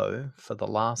know for the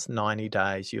last 90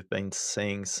 days you've been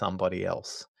seeing somebody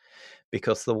else,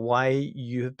 because the way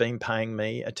you've been paying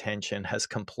me attention has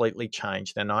completely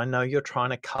changed. And I know you're trying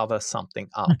to cover something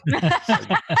up.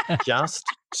 So just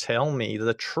tell me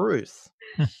the truth.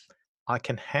 I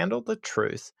can handle the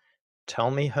truth.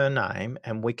 Tell me her name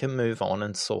and we can move on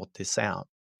and sort this out.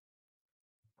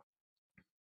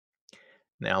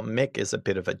 Now, Mick is a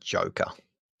bit of a joker.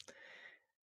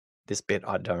 This bit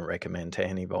I don't recommend to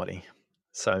anybody.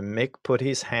 So Mick put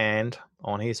his hand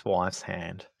on his wife's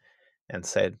hand and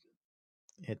said,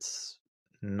 it's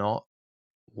not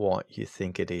what you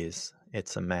think it is.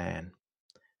 It's a man.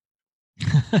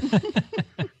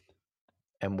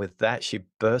 And with that, she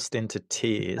burst into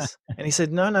tears. And he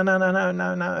said, no.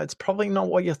 It's probably not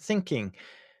what you're thinking.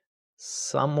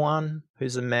 Someone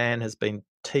who's a man has been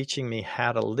teaching me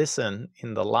how to listen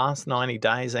in the last 90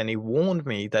 days. And he warned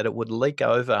me that it would leak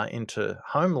over into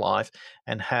home life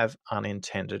and have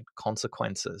unintended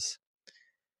consequences.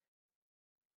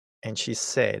 And she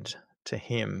said to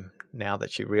him, now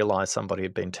that she realized somebody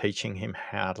had been teaching him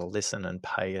how to listen and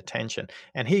pay attention,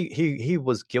 and he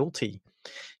was guilty.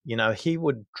 He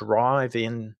would drive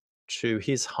in to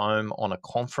his home on a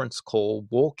conference call,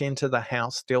 walk into the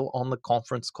house still on the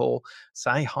conference call,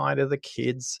 say hi to the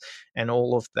kids and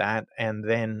all of that, and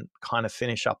then kind of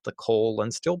finish up the call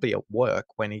and still be at work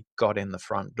when he got in the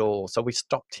front door. So we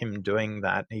stopped him doing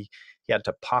that. He had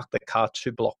to park the car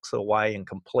 2 blocks away and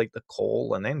complete the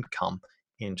call and then come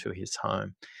into his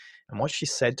home. And what she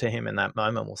said to him in that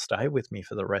moment will stay with me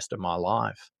for the rest of my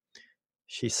life.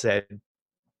 She said,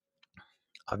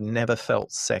 I've never felt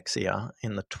sexier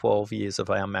in the 12 years of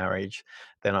our marriage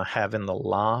than I have in the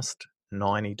last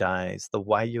 90 days. The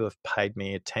way you have paid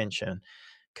me attention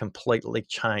completely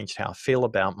changed how I feel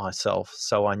about myself.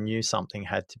 So I knew something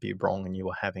had to be wrong and you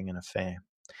were having an affair.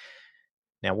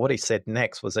 Now, what he said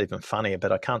next was even funnier,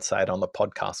 but I can't say it on the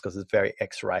podcast because it's very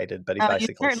X-rated. But he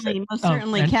basically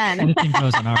certainly can. Anything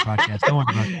goes on our podcast. Don't worry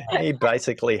about that. He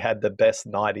basically had the best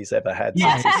night he's ever had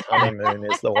since his honeymoon,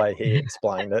 is the way he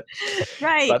explained it.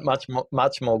 Right. But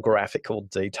much more graphical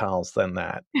details than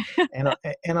that.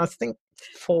 And I think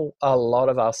for a lot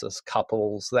of us as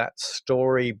couples, that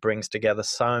story brings together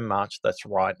so much that's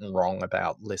right and wrong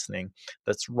about listening,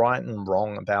 that's right and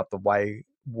wrong about the way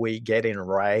we get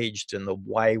enraged and the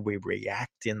way we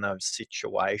react in those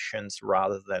situations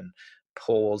rather than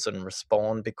pause and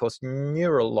respond. Because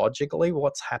neurologically,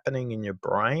 what's happening in your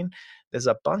brain, there's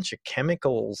a bunch of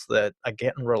chemicals that are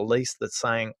getting released that's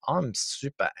saying, I'm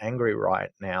super angry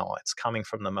right now. It's coming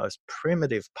from the most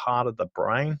primitive part of the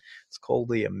brain. It's called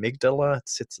the amygdala. It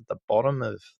sits at the bottom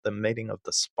of the meeting of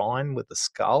the spine with the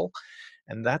skull.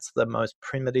 And that's the most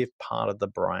primitive part of the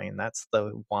brain. That's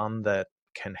the one that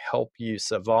can help you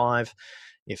survive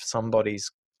if somebody's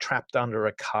trapped under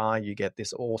a car, you get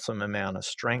this awesome amount of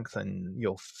strength and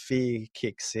your fear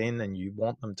kicks in and you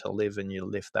want them to live and you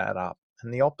lift that up.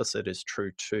 And the opposite is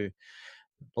true too.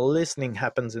 Listening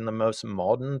happens in the most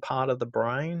modern part of the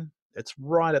brain. It's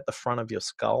right at the front of your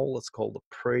skull. It's called the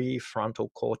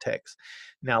prefrontal cortex.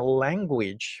 Now,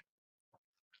 language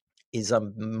is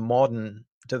a modern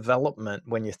development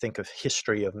when you think of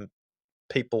history of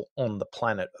people on the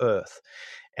planet Earth.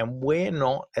 And we're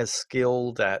not as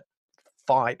skilled at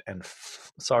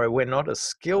we're not as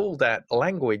skilled at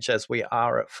language as we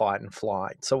are at fight and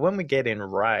flight. So when we get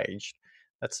enraged,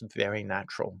 that's very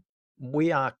natural.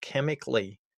 We are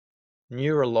chemically,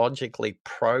 neurologically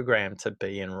programmed to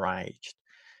be enraged.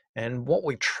 And what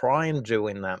we try and do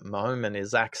in that moment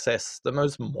is access the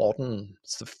most modern,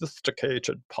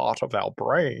 sophisticated part of our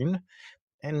brain.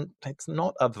 And it's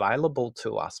not available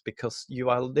to us because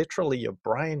your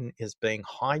brain is being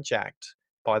hijacked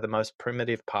by the most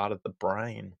primitive part of the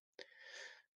brain.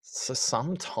 So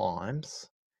sometimes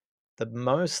the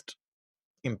most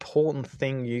important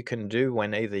thing you can do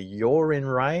when either you're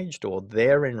enraged or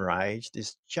they're enraged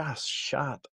is just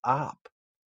shut up.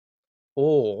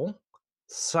 Or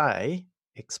say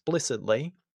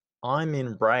explicitly, I'm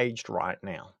enraged right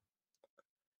now.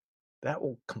 That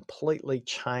will completely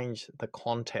change the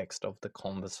context of the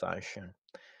conversation.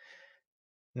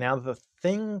 Now, the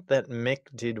thing that Mick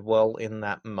did well in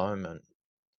that moment,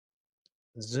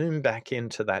 zoom back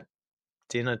into that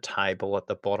dinner table at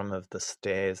the bottom of the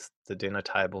stairs, the dinner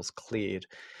table's cleared.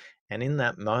 And in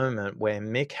that moment where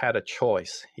Mick had a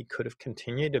choice, he could have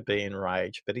continued to be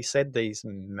enraged, but he said these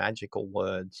magical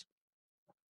words,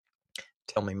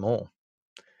 tell me more.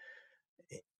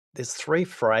 There's 3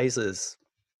 phrases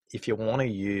if you want to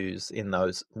use in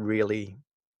those really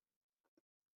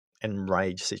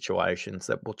enraged situations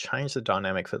that will change the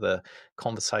dynamic for the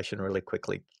conversation really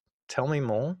quickly. Tell me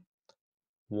more.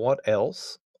 What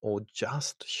else? Or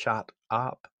just shut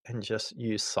up and just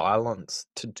use silence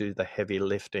to do the heavy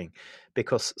lifting,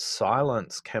 because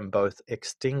silence can both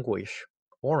extinguish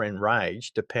or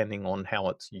enrage depending on how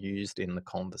it's used in the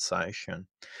conversation.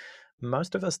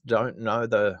 Most of us don't know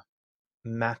the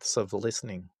maths of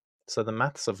listening. So the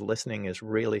maths of listening is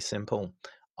really simple.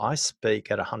 I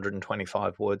speak at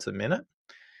 125 words a minute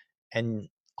and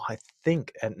I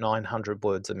think at 900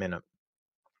 words a minute.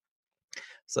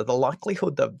 So the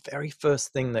likelihood the very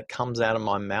first thing that comes out of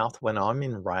my mouth when I'm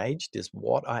enraged is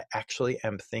what I actually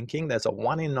am thinking. There's a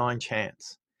 1 in 9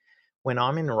 chance. When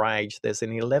I'm enraged, there's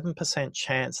an 11%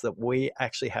 chance that we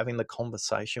actually having the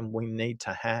conversation we need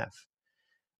to have.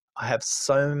 I have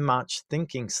so much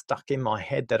thinking stuck in my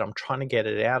head that I'm trying to get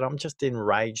it out. I'm just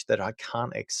enraged that I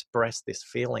can't express this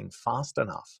feeling fast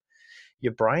enough.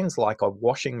 Your brain's like a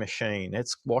washing machine.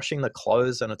 It's washing the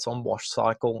clothes and it's on wash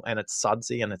cycle and it's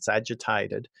sudsy and it's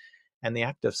agitated. And the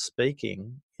act of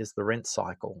speaking is the rinse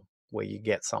cycle where you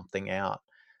get something out.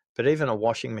 But even a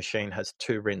washing machine has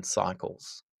 2 rinse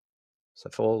cycles. So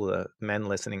for all the men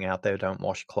listening out there who don't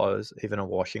wash clothes, even a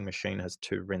washing machine has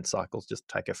 2 rinse cycles. Just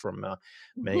take it from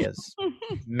me as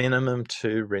minimum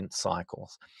 2 rinse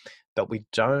cycles. But we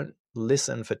don't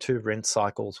listen for 2 rinse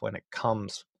cycles when it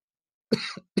comes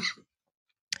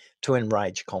to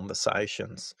enrage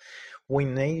conversations. We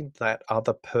need that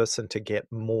other person to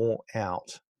get more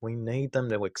out. We need them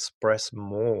to express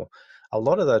more. A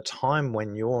lot of the time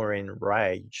when you're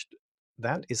enraged,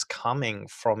 that is coming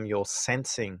from your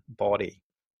sensing body.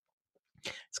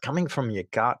 It's coming from your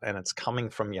gut and it's coming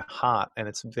from your heart, and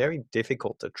it's very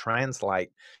difficult to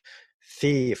translate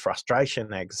fear,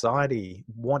 frustration, anxiety,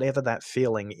 whatever that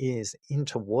feeling is,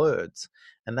 into words.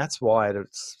 And that's why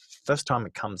it's first time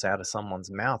it comes out of someone's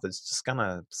mouth, it's just going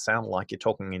to sound like you're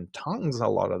talking in tongues a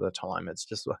lot of the time. It's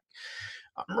just like,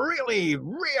 I'm really,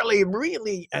 really,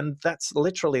 really, and that's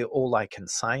literally all I can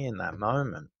say in that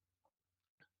moment.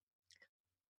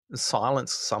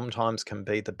 Silence sometimes can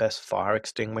be the best fire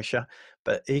extinguisher,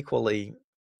 but equally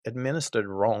administered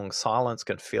wrong, silence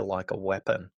can feel like a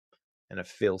weapon. And it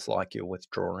feels like you're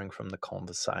withdrawing from the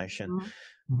conversation.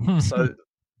 Mm-hmm. So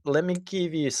let me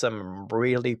give you some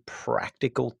really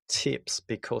practical tips,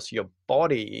 because your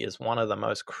body is one of the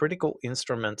most critical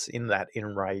instruments in that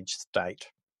enraged state.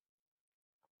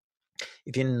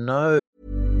 If you know...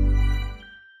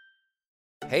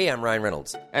 Hey, I'm Ryan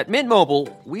Reynolds. At Mint Mobile,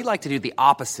 we like to do the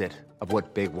opposite of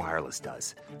what Big Wireless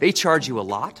does. They charge you a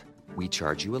lot. We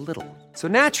charge you a little. So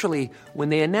naturally, when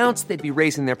they announced they'd be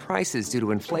raising their prices due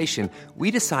to inflation,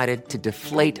 we decided to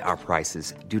deflate our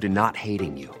prices due to not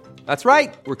hating you. That's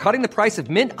right. We're cutting the price of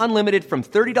Mint Unlimited from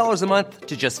 $30 a month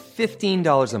to just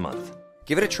 $15 a month.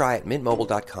 Give it a try at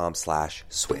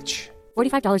mintmobile.com/switch.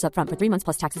 $45 upfront for 3 months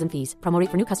plus taxes and fees. Promo rate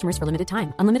for new customers for limited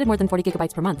time. Unlimited more than 40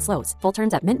 gigabytes per month slows. Full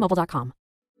terms at mintmobile.com.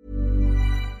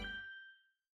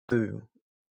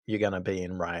 You're going to be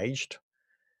enraged.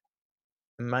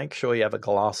 Make sure you have a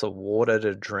glass of water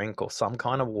to drink or some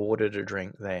kind of water to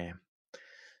drink there,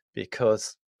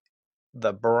 because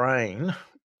the brain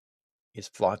is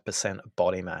 5% of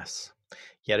body mass,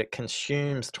 yet it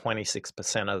consumes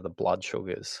 26% of the blood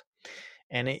sugars.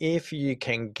 And if you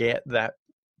can get that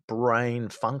brain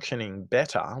functioning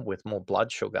better with more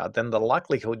blood sugar, then the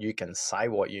likelihood you can say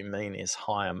what you mean is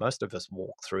higher. Most of us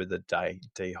walk through the day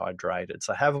dehydrated.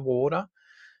 So have water,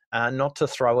 not to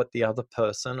throw at the other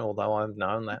person, although I've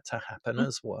known that to happen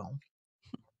as well.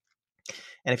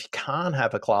 And if you can't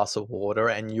have a glass of water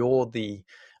and you're the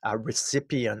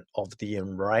recipient of the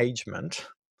enragement,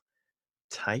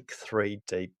 take 3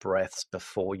 deep breaths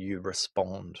before you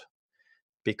respond,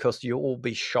 because you will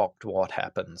be shocked what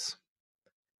happens.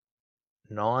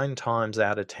 9 times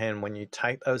out of 10, when you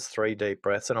take those 3 deep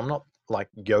breaths, and I'm not like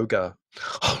yoga,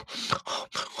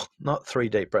 not 3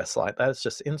 deep breaths like that. It's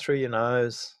just in through your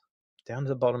nose, down to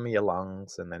the bottom of your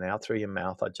lungs, and then out through your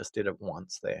mouth. I just did it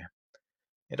once there.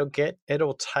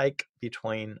 It'll take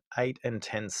between 8 and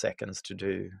 10 seconds to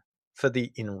do. For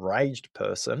the enraged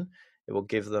person, it will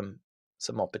give them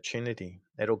some opportunity.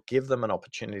 It'll give them an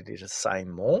opportunity to say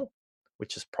more,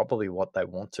 which is probably what they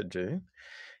want to do.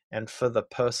 And for the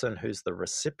person who's the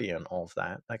recipient of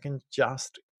that, they can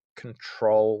just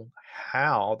control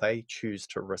how they choose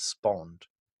to respond.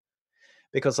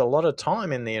 Because a lot of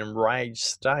time in the enraged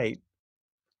state,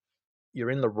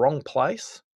 you're in the wrong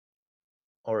place,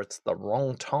 or it's the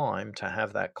wrong time to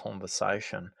have that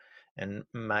conversation. And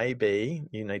maybe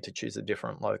you need to choose a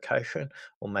different location,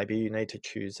 or maybe you need to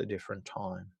choose a different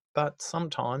time. But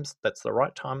sometimes that's the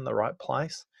right time, the right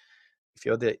place. If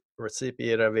you're the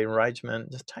recipient of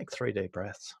enragement, just take 3 deep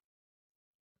breaths.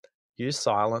 Use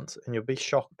silence and you'll be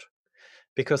shocked,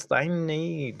 because the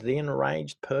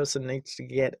enraged person needs to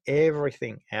get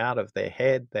everything out of their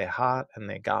head, their heart, and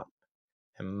their gut.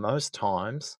 And most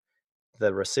times,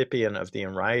 the recipient of the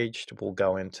enraged will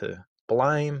go into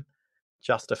blame,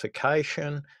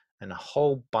 justification, and a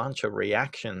whole bunch of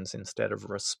reactions instead of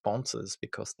responses,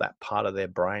 because that part of their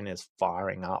brain is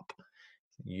firing up.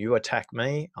 You attack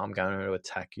me, I'm going to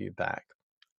attack you back.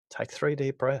 Take 3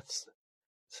 deep breaths.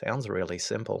 Sounds really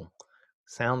simple.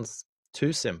 Sounds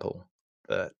too simple,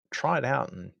 but try it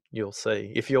out and you'll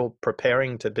see. If you're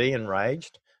preparing to be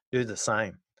enraged, do the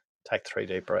same. Take 3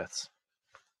 deep breaths.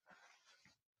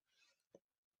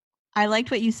 I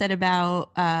liked what you said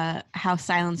about how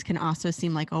silence can also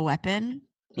seem like a weapon,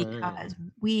 because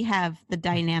we have the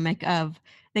dynamic of,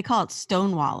 they call it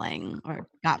stonewalling, or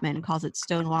Gottman calls it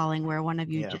stonewalling, where one of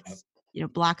you just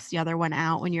blocks the other one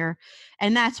out when you're,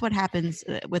 and that's what happens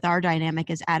with our dynamic,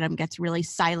 is Adam gets really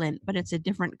silent, but it's a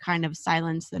different kind of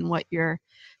silence than what you're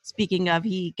speaking of.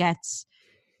 He gets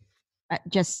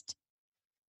just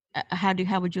how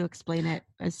would you explain it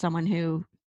as someone who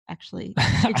actually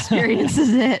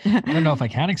experiences it? I don't know if I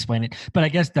can explain it, but I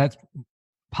guess that's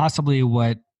possibly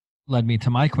what led me to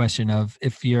my question of,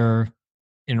 if you're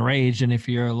enraged and if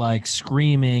you're like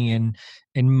screaming and,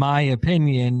 in my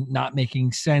opinion, not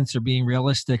making sense or being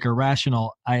realistic or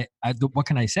rational, I what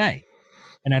can I say?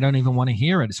 And I don't even want to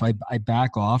hear it. So I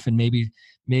back off, and maybe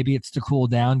it's to cool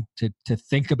down, to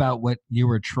think about what you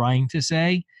were trying to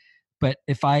say. But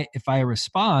if I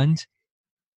respond,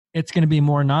 it's going to be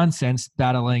more nonsense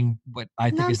battling what I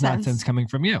think is nonsense coming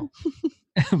from you.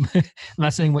 I'm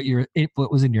not saying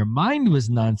what was in your mind was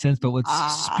nonsense, but what's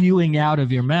spewing out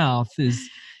of your mouth is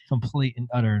complete and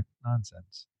utter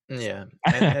nonsense. Yeah.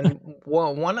 And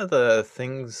one of the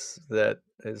things that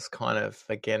is kind of,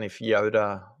 again, if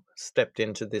Yoda stepped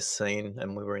into this scene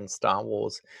and we were in Star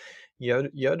Wars,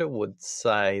 Yoda would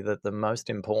say that the most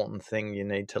important thing you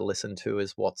need to listen to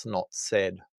is what's not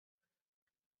said.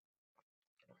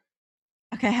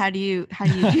 Okay, how do you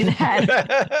do that?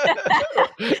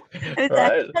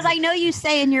 Because I know you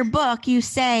say in your book, you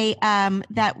say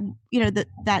that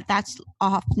that's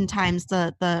oftentimes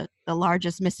the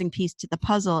largest missing piece to the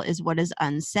puzzle is what is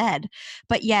unsaid.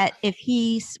 But yet, if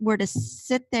he were to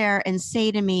sit there and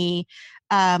say to me,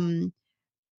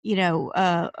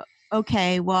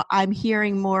 okay, well, I'm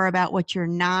hearing more about what you're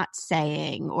not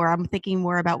saying, or I'm thinking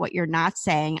more about what you're not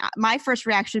saying, my first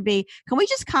reaction would be, can we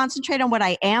just concentrate on what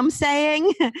I am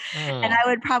saying? And I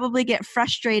would probably get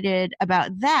frustrated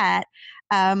about that.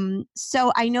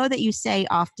 So I know that you say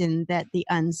often that the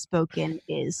unspoken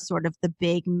is sort of the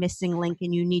big missing link,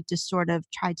 and you need to sort of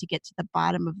try to get to the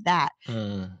bottom of that.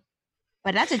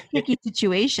 But that's a tricky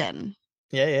situation.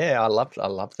 Yeah, I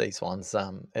love these ones.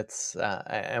 It's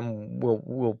and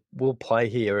we'll play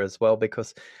here as well,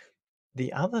 because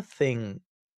the other thing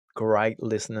great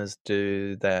listeners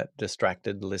do that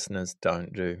distracted listeners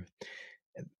don't do.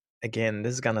 Again,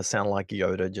 this is going to sound like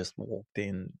Yoda just walked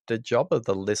in. The job of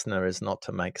the listener is not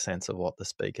to make sense of what the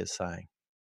speaker's saying.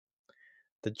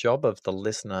 The job of the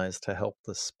listener is to help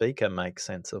the speaker make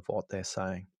sense of what they're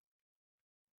saying.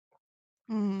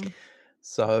 Mm.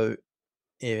 So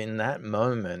in that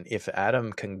moment, if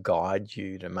Adam can guide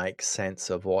you to make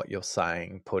sense of what you're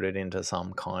saying, put it into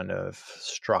some kind of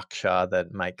structure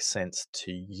that makes sense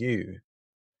to you,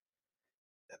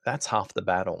 that's half the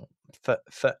battle.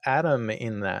 For Adam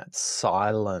in that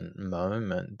silent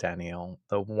moment, Danielle,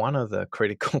 one of the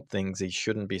critical things he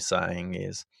shouldn't be saying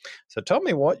is, so tell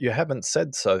me what you haven't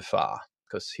said so far,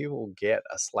 because he will get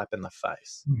a slap in the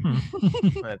face.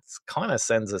 It kind of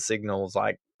sends a signal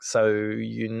like, so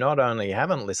you not only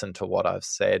haven't listened to what I've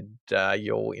said,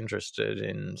 you're interested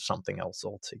in something else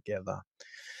altogether.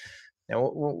 Now,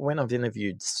 when I've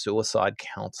interviewed suicide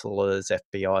counselors,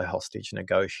 FBI hostage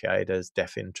negotiators,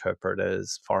 deaf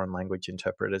interpreters, foreign language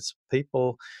interpreters,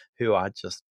 people who are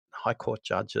just high court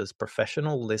judges,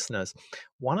 professional listeners,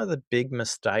 one of the big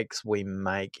mistakes we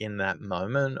make in that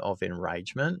moment of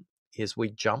enragement is we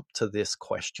jump to this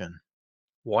question: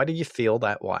 why do you feel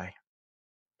that way?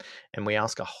 And we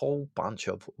ask a whole bunch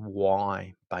of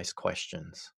why-based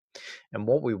questions. And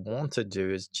what we want to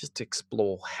do is just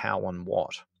explore how and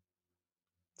what.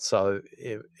 So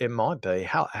it might be,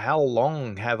 how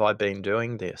long have I been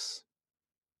doing this?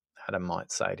 Adam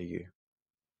might say to you.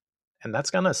 And that's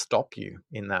going to stop you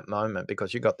in that moment,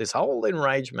 because you've got this whole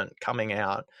enragement coming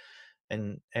out.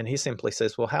 And he simply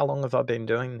says, well, how long have I been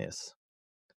doing this?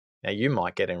 Now, you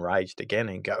might get enraged again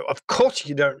and go, of course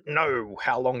you don't know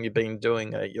how long you've been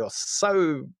doing it. You're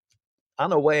so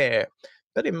unaware.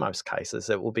 But in most cases,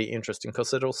 it will be interesting,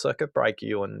 because it'll circuit break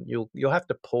you, and you'll have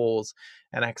to pause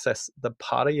and access the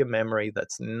part of your memory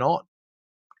that's not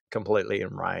completely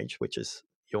enraged, which is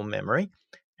your memory,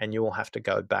 and you will have to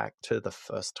go back to the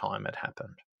first time it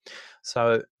happened.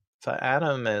 So for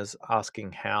Adam is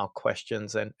asking how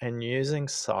questions and using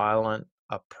silence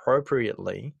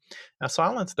appropriately. Now,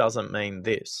 silence doesn't mean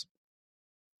this.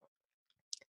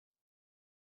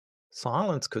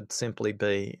 Silence could simply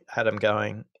be Adam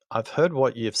going, I've heard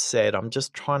what you've said. I'm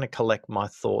just trying to collect my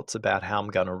thoughts about how I'm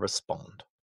going to respond.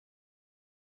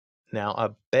 Now, I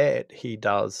bet he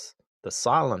does the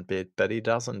silent bit, but he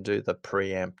doesn't do the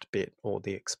preempt bit or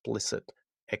the explicit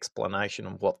explanation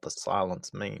of what the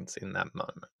silence means in that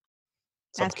moment.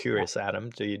 So I'm curious, Adam,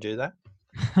 do you do that?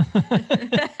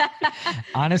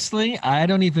 Honestly, I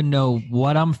don't even know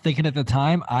what I'm thinking at the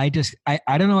time. I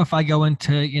don't know if I go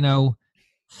into,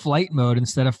 flight mode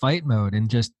instead of fight mode and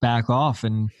just back off,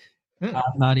 and I'm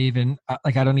not even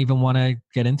I don't even want to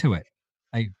get into it.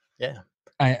 I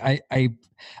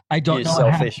don't you know.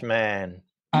 Selfish man.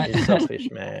 You selfish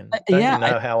man. Don't you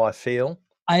know how I feel?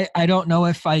 I don't know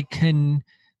if I can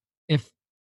if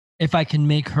I can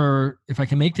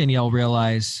make Danielle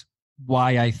realize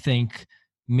why I think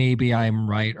maybe I'm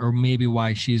right, or maybe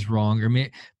why she's wrong,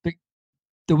 but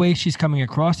the way she's coming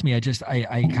across to me,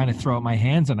 I kind of throw up my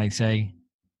hands and I say,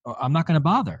 oh, I'm not going to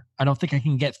bother. I don't think I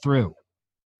can get through.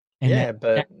 And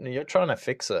but you're trying to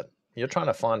fix it. You're trying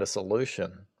to find a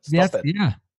solution. Stop it.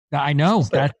 Yeah, I know.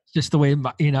 That's just the way,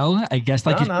 I guess,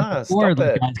 like you said before,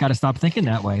 the guy's got to stop thinking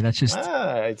that way. That's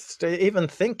just... even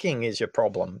thinking is your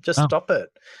problem. Just stop it.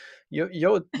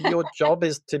 Your job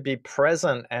is to be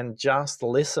present and just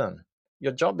listen.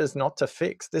 Your job is not to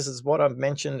fix. This is what I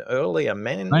mentioned earlier.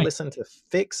 Men listen to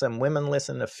fix and women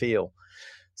listen to feel.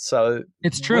 So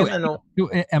it's true.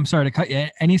 I'm sorry to cut you.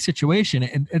 Any situation,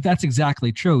 and that's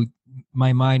exactly true.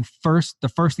 My mind the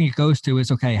first thing it goes to is,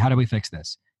 okay, how do we fix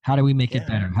this? How do we make it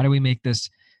better? How do we make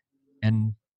this?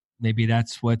 And maybe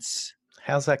that's what's...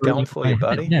 How's that going for you,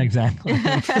 buddy? Yeah, exactly.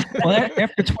 Well,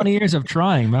 after 20 years of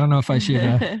trying, I don't know if I should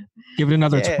give it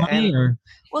another 20 or...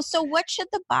 Well, so what should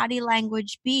the body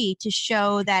language be to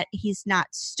show that he's not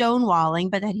stonewalling,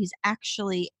 but that he's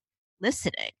actually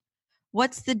listening?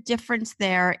 What's the difference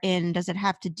there does it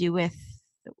have to do with,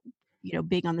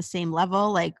 being on the same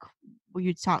level, like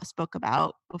you spoke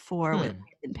about before with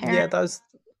parents? Yeah,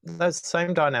 those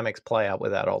same dynamics play out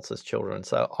with adults as children.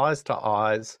 So eyes to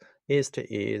eyes, ears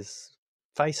to ears,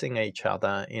 facing each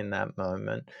other in that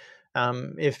moment.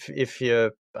 If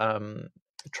you're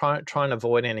trying to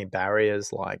avoid any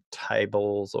barriers like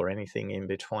tables or anything in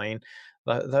between,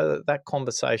 that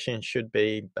conversation should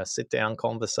be a sit-down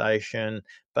conversation,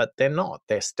 but they're not.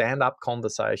 They're stand-up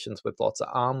conversations with lots of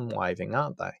arm waving,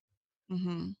 aren't they?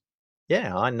 Mm-hmm.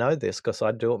 Yeah, I know this because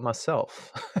I do it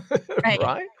myself, Right.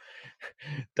 right?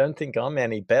 Don't think I'm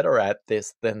any better at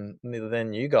this than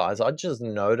you guys. I just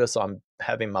notice I'm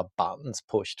having my buttons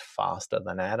pushed faster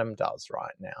than Adam does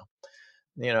right now.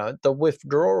 The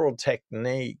withdrawal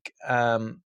technique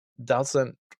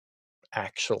doesn't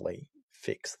actually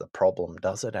fix the problem,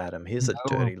 does it, Adam? Here's a No,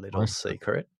 dirty of little course not.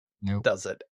 secret. Nope. Does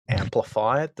it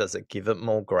amplify it? Does it give it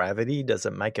more gravity? Does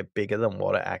it make it bigger than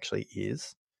what it actually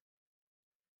is?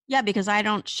 Yeah, because I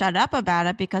don't shut up about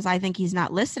it because I think he's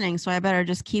not listening. So I better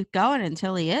just keep going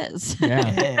until he is.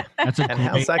 Yeah. Yeah. That's a And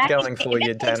how's great, that going for you,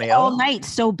 If it takes Danielle? all night,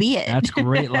 so be it. that's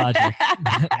great logic.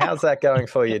 How's that going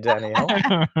for you, Danielle?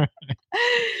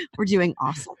 We're doing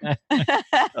awesome.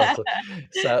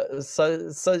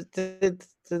 So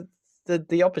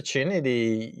the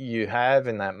opportunity you have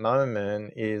in that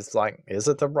moment is like, is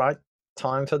it the right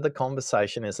time for the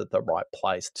conversation? Is it the right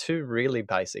place? Two really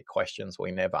basic questions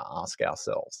we never ask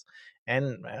ourselves.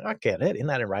 And I get it. In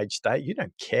that enraged state, you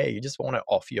don't care. You just want it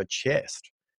off your chest,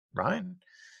 right?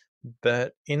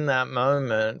 But in that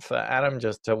moment, for Adam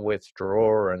just to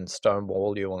withdraw and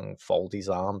stonewall you and fold his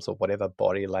arms or whatever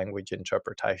body language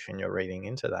interpretation you're reading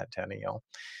into that, Danielle,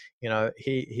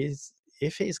 he's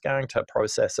if he's going to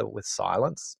process it with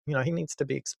silence, he needs to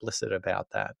be explicit about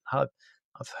that.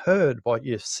 I've heard what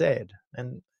you've said,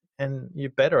 and you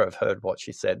better have heard what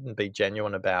she said and be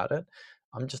genuine about it.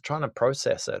 I'm just trying to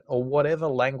process it, or whatever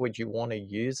language you want to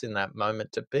use in that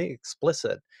moment to be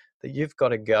explicit that you've got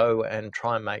to go and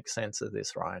try and make sense of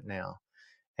this right now.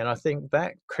 And I think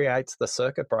that creates the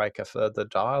circuit breaker for the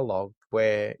dialogue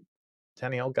where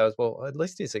Danielle goes, well, at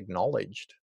least he's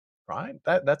acknowledged, right?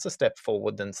 That's a step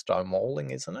forward than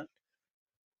stonewalling, isn't it?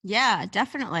 Yeah,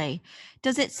 definitely.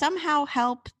 Does it sometimes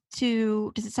help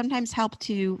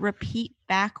to repeat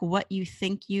back what you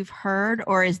think you've heard,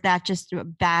 or is that just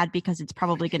bad because it's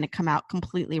probably going to come out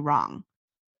completely wrong?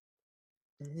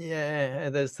 Yeah,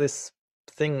 there's this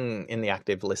thing in the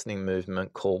active listening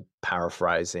movement called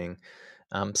paraphrasing.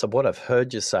 So what I've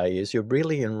heard you say is you're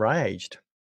really enraged.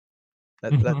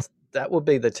 That would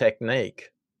be the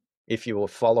technique if you were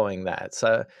following that.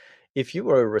 So if you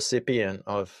were a recipient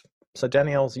of, so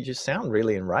Danielle, you sound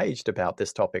really enraged about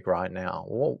this topic right now.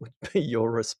 What would be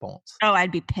your response? Oh,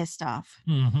 I'd be pissed off.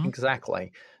 Mhm.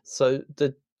 Exactly. So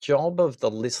the job of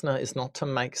the listener is not to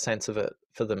make sense of it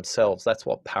for themselves. That's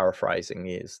what paraphrasing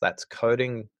is. That's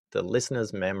coding the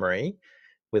listener's memory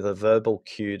with a verbal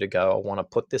cue to go, I want to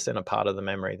put this in a part of the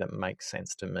memory that makes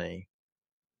sense to me,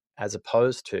 as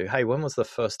opposed to, hey, when was the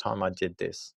first time I did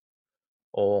this?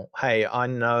 Or, hey, I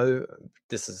know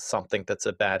this is something that's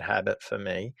a bad habit for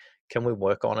me. Can we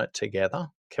work on it together?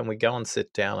 Can we go and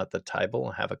sit down at the table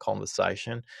and have a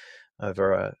conversation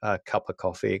over a cup of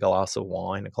coffee, a glass of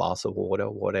wine, a glass of water,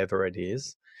 whatever it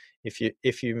is? If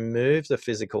you move the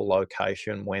physical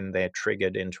location when they're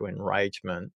triggered into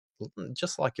enragement,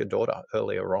 just like your daughter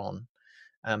earlier on,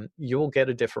 you'll get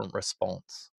a different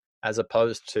response, as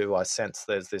opposed to, I sense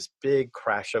there's this big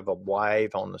crash of a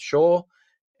wave on the shore,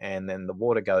 and then the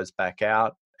water goes back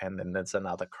out, and then there's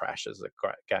another crash as it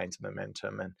gains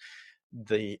momentum. And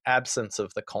the absence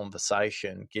of the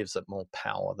conversation gives it more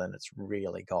power than it's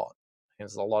really got.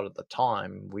 Because a lot of the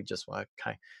time we just want,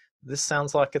 okay, this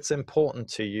sounds like it's important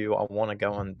to you. I want to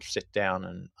go and sit down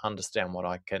and understand what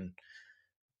I can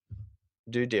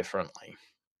do differently.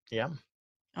 Yeah.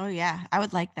 Oh, yeah. I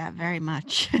would like that very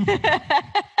much.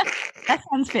 That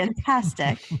sounds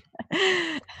fantastic.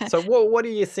 So what do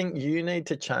you think you need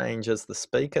to change as the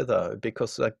speaker, though?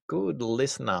 Because a good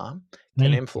listener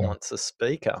can influence a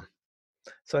speaker.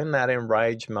 So in that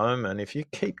enraged moment, if you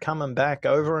keep coming back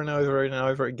over and over and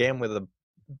over again with a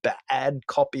bad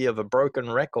copy of a broken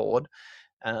record,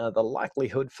 the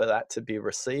likelihood for that to be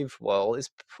received well is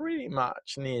pretty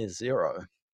much near zero.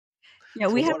 Yeah,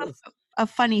 So we have a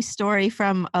funny story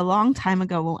from a long time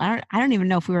ago. Well, I don't even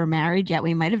know if we were married yet.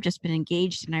 We might have just been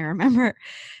engaged. And I remember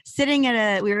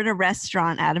we were at a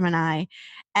restaurant, Adam and I,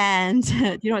 and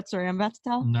do you know what story I'm about to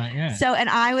tell? Not yet. So, and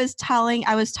I was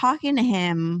talking to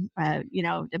him,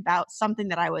 about something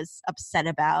that I was upset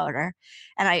about,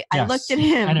 I looked at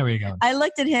him. I know where you're going. I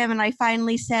looked at him and I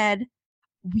finally said,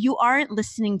 "You aren't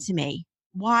listening to me.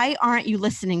 Why aren't you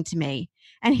listening to me?"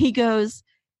 And he goes,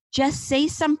 "Just say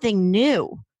something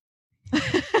new."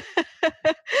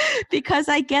 Because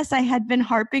I guess I had been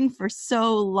harping for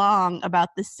so long about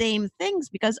the same things,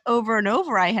 because over and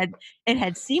over it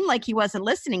had seemed like he wasn't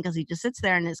listening because he just sits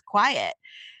there and is quiet,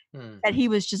 that he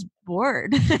was just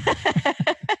bored.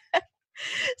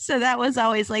 So that was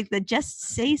always like the just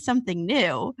say something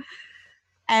new.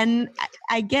 And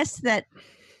I guess that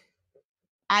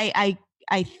I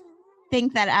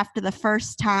think that after the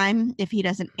first time, if he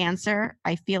doesn't answer,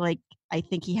 I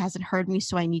think he hasn't heard me,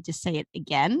 so I need to say it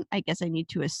again. I guess I need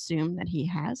to assume that he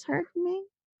has heard me.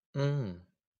 Mm.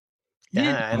 Yeah.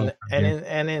 Yeah,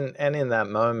 and in that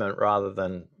moment, rather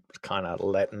than kind of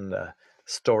letting the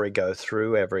story go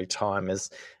through every time, is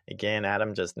again,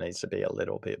 Adam just needs to be a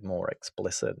little bit more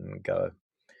explicit and go,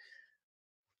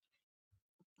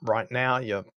 right now,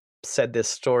 you've said this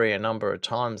story a number of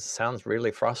times. It sounds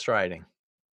really frustrating.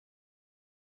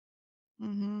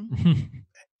 Mm-hmm.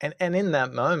 And in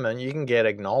that moment, you can get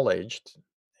acknowledged,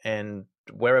 and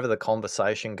wherever the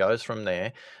conversation goes from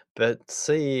there. But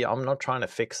see, I'm not trying to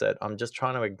fix it. I'm just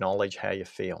trying to acknowledge how you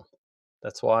feel.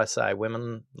 That's why I say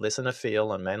women listen to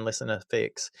feel and men listen to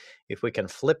fix. If we can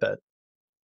flip it,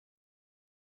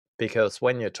 because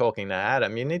when you're talking to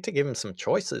Adam, you need to give him some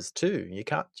choices too. You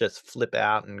can't just flip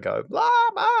out and go, blah,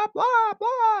 blah, blah,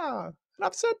 blah. And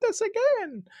I've said this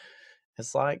again.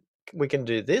 It's like, we can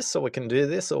do this, or we can do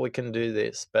this, or we can do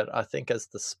this. But I think as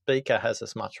the speaker has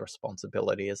as much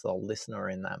responsibility as the listener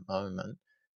in that moment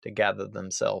to gather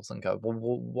themselves and go,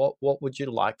 well, what would you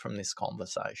like from this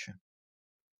conversation?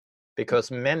 Because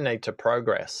men need to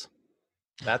progress.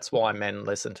 That's why men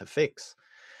listen to fix.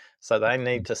 So they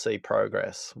need to see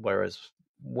progress, whereas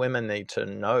women need to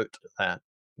note that,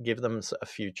 give them a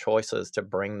few choices to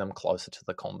bring them closer to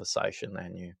the conversation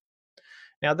than you.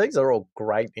 Now, these are all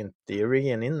great in theory,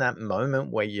 and in that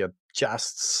moment where you're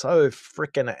just so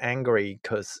freaking angry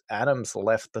because Adam's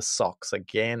left the socks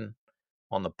again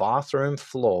on the bathroom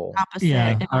floor Opposite Yeah,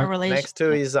 in our relationship. next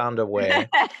to his underwear,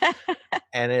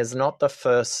 and it's not the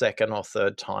first, second, or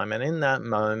third time. And in that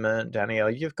moment,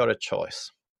 Danielle, you've got a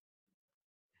choice.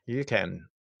 You can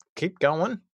keep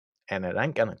going, and it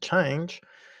ain't going to change,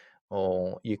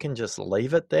 or you can just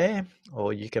leave it there,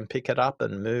 or you can pick it up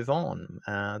and move on.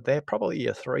 They're probably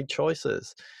your three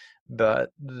choices. But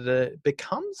the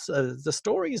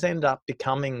stories end up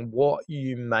becoming what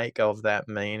you make of that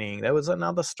meaning. There was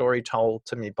another story told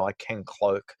to me by Ken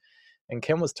Cloak, and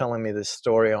Ken was telling me this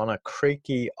story on a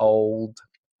creaky old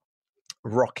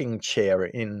rocking chair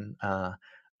in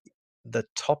the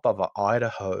top of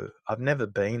Idaho. I've never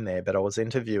been there, but I was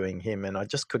interviewing him and I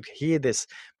just could hear this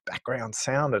background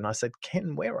sound. And I said,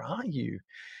 Ken, where are you?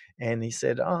 And he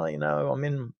said, oh, I'm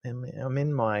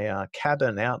in my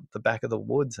cabin out the back of the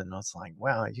woods. And I was like,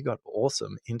 wow, you got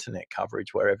awesome internet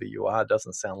coverage wherever you are. It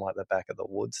doesn't sound like the back of the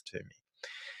woods to me.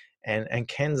 And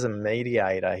Ken's a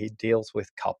mediator. He deals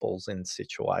with couples in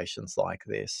situations like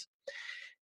this.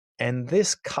 And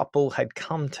this couple had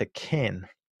come to Ken,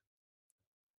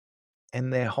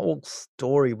 and their whole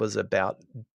story was about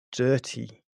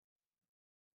dirty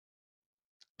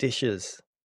dishes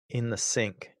in the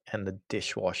sink and the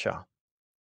dishwasher.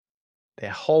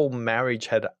 Their whole marriage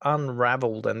had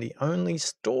unraveled, and the only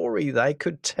story they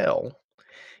could tell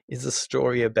is a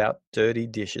story about dirty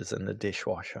dishes in the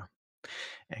dishwasher.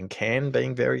 And Ken,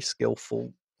 being very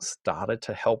skillful, started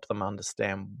to help them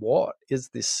understand what is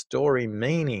this story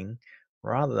meaning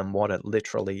rather than what it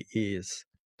literally is.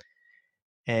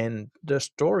 And the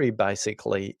story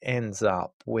basically ends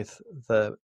up with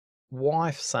the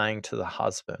wife saying to the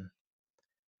husband,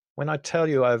 when I tell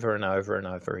you over and over and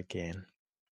over again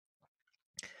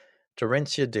to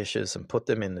rinse your dishes and put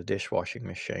them in the dishwashing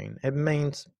machine, it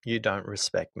means you don't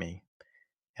respect me.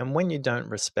 And when you don't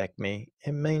respect me,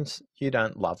 it means you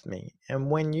don't love me. And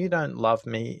when you don't love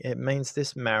me, it means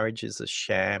this marriage is a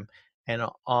sham, and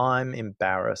I'm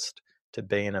embarrassed to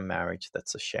be in a marriage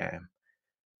that's a sham.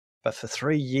 But for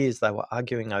 3 years, they were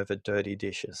arguing over dirty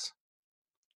dishes.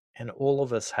 And all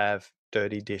of us have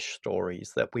dirty dish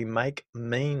stories that we make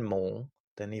mean more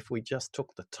than if we just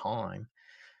took the time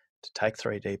to take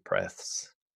 3 deep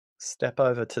breaths, step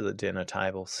over to the dinner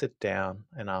table, sit down,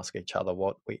 and ask each other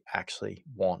what we actually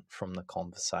want from the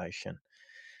conversation.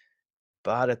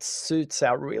 But it suits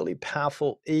our really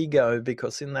powerful ego,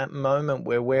 because in that moment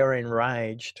where we're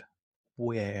enraged,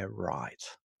 we're right.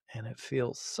 And it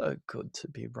feels so good to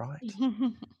be right.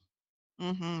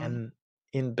 Mm-hmm. And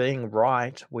in being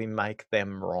right, we make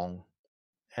them wrong.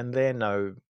 And they're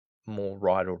no more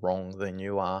right or wrong than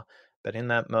you are. But in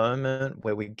that moment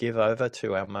where we give over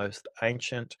to our most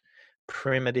ancient,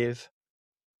 primitive,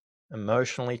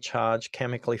 emotionally charged,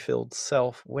 chemically filled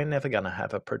self, we're never going to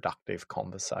have a productive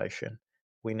conversation.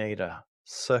 We need a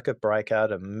circuit breaker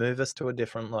to move us to a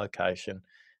different location,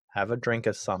 have a drink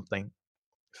of something.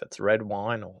 If it's red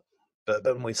wine or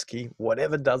bourbon whiskey,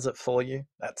 whatever does it for you,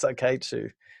 that's okay too.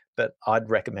 But I'd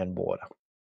recommend water.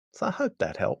 So I hope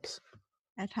that helps.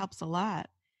 That helps a lot.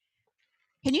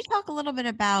 Can you talk a little bit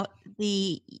about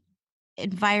the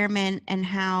environment and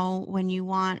how, when you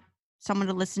want someone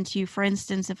to listen to you. For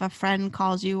instance, if a friend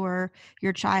calls you or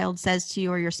your child says to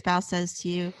you or your spouse says to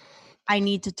you, I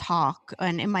need to talk,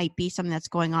 and it might be something that's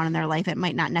going on in their life. It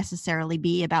might not necessarily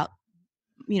be about,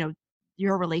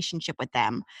 your relationship with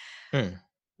them. Hmm.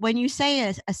 When you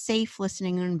say a safe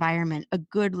listening environment, a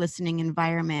good listening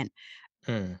environment,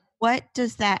 Hmm. what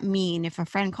does that mean? If a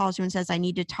friend calls you and says, I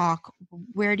need to talk,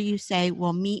 where do you say,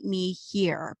 well, meet me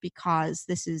here because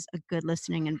this is a good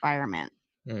listening environment?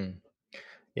 Hmm.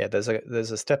 Yeah, there's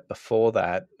a step before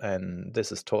that, and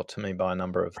this is taught to me by a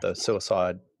number of the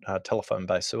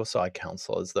telephone-based suicide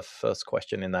counselors. The first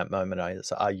question in that moment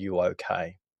is, "Are you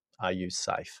okay? Are you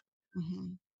safe?"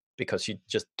 Mm-hmm. Because you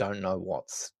just don't know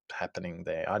what's happening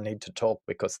there. I need to talk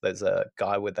because there's a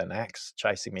guy with an axe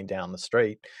chasing me down the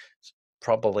street.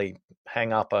 Probably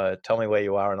hang up, tell me where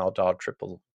you are, and I'll dial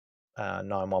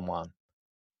 911.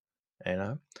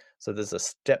 So there's a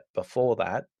step before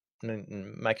that.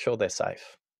 Make sure they're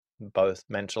safe, both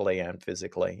mentally and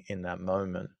physically in that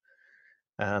moment.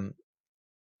 I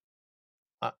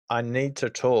need to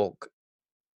talk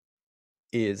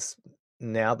is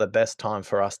now the best time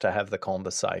for us to have the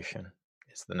conversation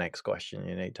is the next question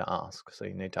you need to ask. So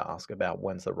you need to ask about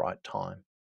when's the right time,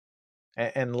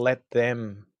 and let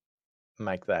them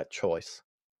make that choice.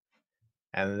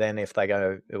 And then if they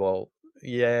go, well,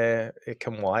 yeah, it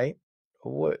can wait,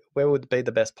 where would be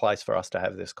the best place for us to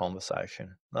have this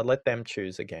conversation? Now let them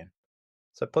choose again.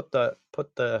 So put the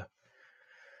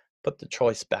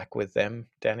choice back with them,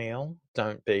 Danielle.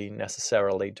 Don't be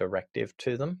necessarily directive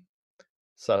to them.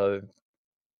 So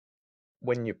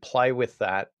when you play with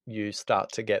that, you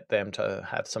start to get them to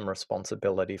have some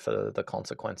responsibility for the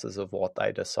consequences of what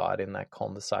they decide in that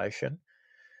conversation.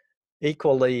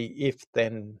 Equally, if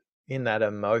then in that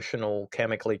emotional,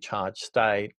 chemically charged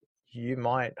state, you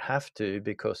might have to,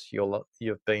 because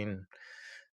you've been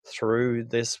through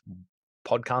this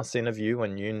podcast interview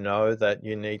and you know that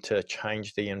you need to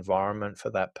change the environment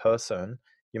for that person,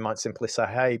 you might simply say,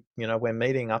 hey, we're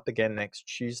meeting up again next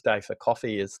Tuesday for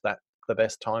coffee. Is that the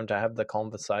best time to have the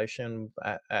conversation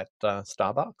at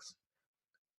Starbucks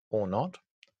or not?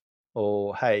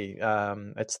 Or, hey,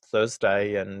 it's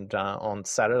Thursday and on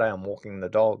Saturday I'm walking the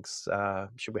dogs.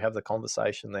 Should we have the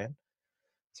conversation then?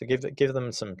 So give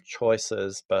them some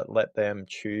choices, but let them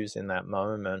choose in that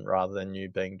moment rather than you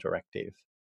being directive,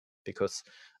 because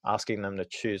asking them to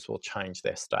choose will change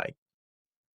their state.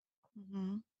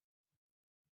 Mm-hmm.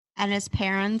 And as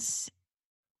parents,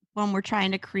 when we're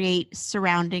trying to create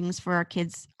surroundings for our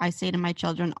kids, I say to my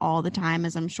children all the time,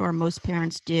 as I'm sure most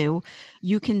parents do,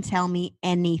 you can tell me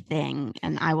anything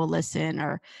and I will listen,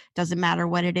 or doesn't matter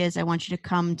what it is, I want you to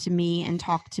come to me and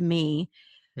talk to me.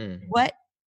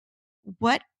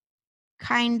 What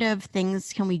kind of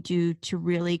things can we do to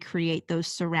really create those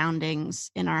surroundings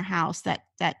in our house that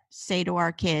say to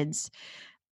our kids,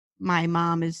 my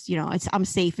mom is, I'm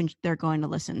safe and they're going to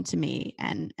listen to me,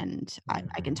 and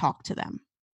I can talk to them?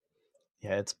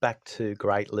 Yeah, it's back to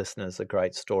great listeners are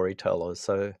great storytellers.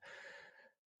 So,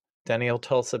 Danielle,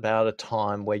 tell us about a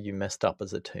time where you messed up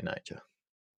as a teenager.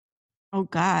 Oh,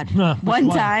 God. Which One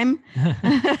one? time.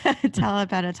 Tell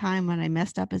about a time when I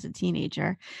messed up as a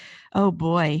teenager. Oh,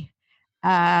 boy.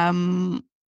 I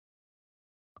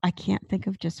can't think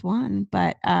of just one,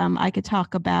 but I could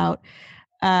talk about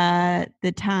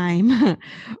the time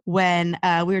when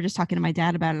we were just talking to my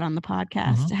dad about it on the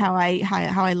podcast, how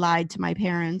I lied to my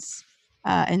parents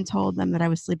and told them that I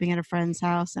was sleeping at a friend's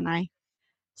house, and I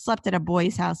slept at a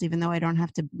boy's house, even though I didn't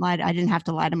have to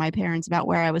lie to my parents about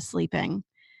where I was sleeping.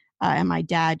 And my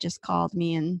dad just called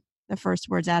me, and the first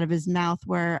words out of his mouth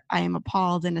were, I am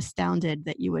appalled and astounded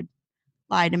that you would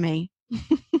lie to me.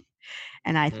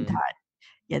 And I thought,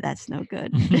 yeah, that's no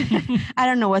good. I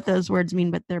don't know what those words mean,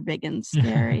 but they're big and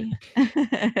scary.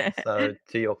 So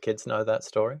do your kids know that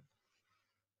story?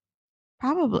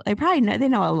 Probably. They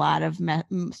know a lot of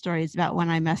stories about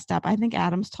when I messed up. I think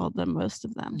Adam's told them most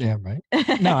of them. Yeah, right.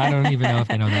 No, I don't even know if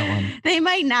they know that one. They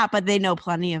might not, but they know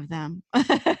plenty of them.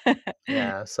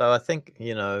 Yeah. So I think,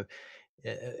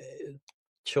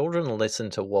 children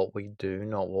listen to what we do,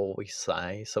 not what we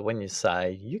say. So when you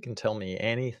say, you can tell me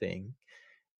anything,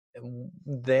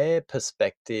 their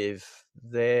perspective,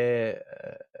 their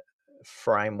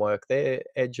framework, their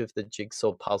edge of the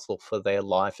jigsaw puzzle for their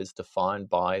life is defined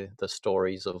by the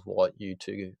stories of what you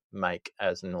two make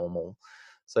as normal.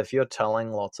 So if you're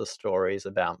telling lots of stories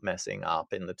about messing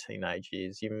up in the teenage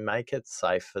years, you make it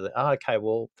safe for okay,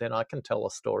 well, then I can tell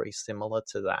a story similar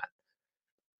to that.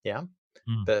 Yeah.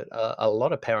 But a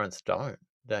lot of parents don't.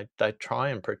 They try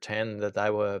and pretend that they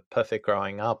were perfect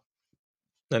growing up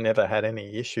and never had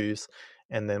any issues.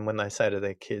 And then when they say to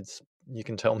their kids, you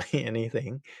can tell me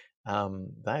anything,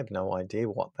 they have no idea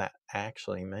what that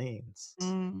actually means.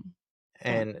 Mm,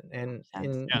 yeah, And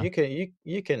sense. Yeah.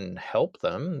 you can help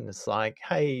them. It's like,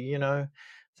 hey,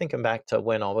 thinking back to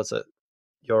when I was at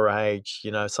your age,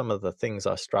 some of the things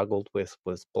I struggled with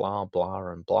was blah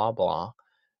blah and blah blah.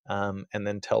 And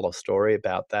then tell a story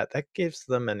about that. That gives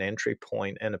them an entry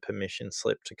point and a permission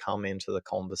slip to come into the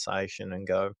conversation and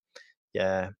go,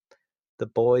 yeah, the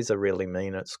boys are really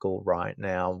mean at school right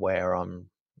now, where I'm,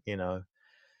 you know,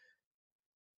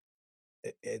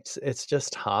 it's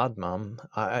just hard, Mum.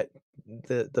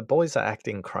 The boys are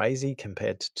acting crazy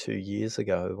compared to 2 years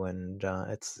ago, and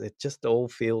it just all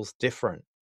feels different.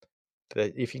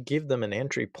 But if you give them an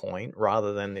entry point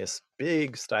rather than this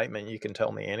big statement, you can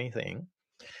tell me anything,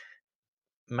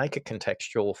 make it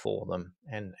contextual for them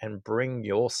and bring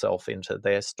yourself into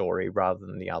their story rather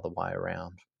than the other way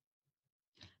around.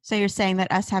 So you're saying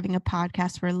that us having a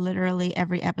podcast where literally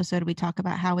every episode we talk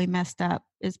about how we messed up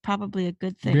is probably a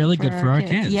good thing. Really for good for our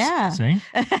kids. Yeah. See?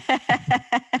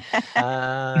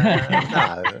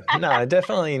 No,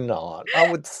 definitely not.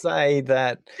 I would say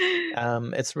that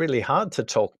it's really hard to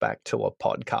talk back to a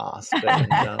podcast,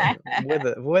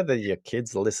 and whether your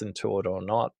kids listen to it or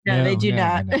not, No, they No, do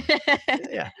yeah, I not. know.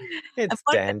 yeah, it's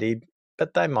What- dandy.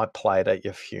 But they might play it at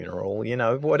your funeral,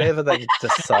 whatever they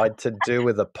decide to do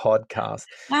with a podcast.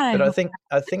 God, But I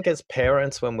I think as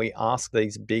parents, when we ask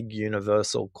these big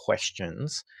universal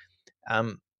questions,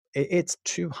 it's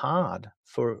too hard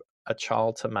for a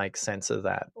child to make sense of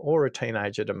that, or a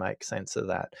teenager to make sense of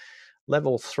that.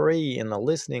 Level 3 in the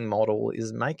listening model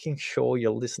is making sure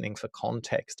you're listening for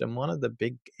context. And one of the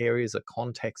big areas of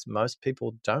context most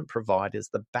people don't provide is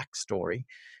the backstory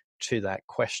to that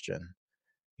question.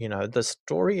 The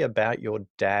story about your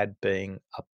dad being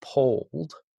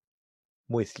appalled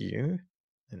with you.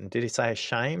 And did he say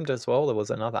ashamed as well? There was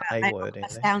another A word in there.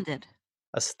 astounded.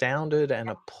 Astounded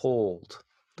and appalled.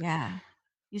 Yeah.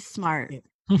 He's smart.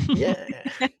 Yeah.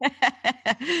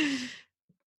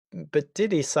 But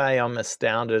did he say, I'm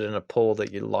astounded and appalled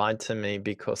that you lied to me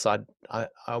because I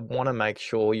want to make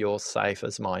sure you're safe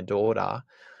as my daughter?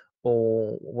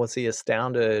 Or was he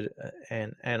astounded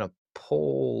and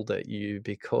appalled at you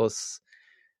because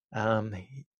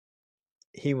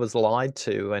he was lied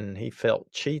to and he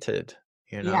felt cheated,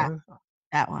 Yeah.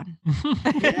 That one.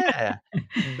 Yeah.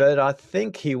 But I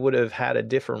think he would have had a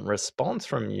different response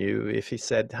from you if he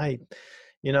said, hey,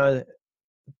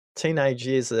 teenage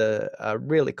years are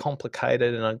really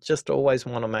complicated, and I just always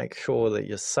want to make sure that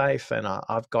you're safe, and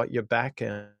I've got your back.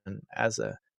 And as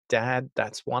a dad,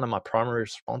 that's one of my primary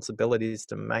responsibilities,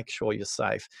 to make sure you're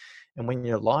safe. And when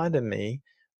you lie to me,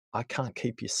 I can't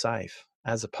keep you safe.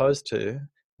 As opposed to,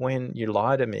 when you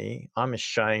lie to me, I'm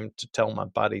ashamed to tell my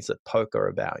buddies at poker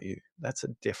about you. That's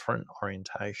a different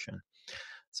orientation.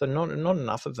 So not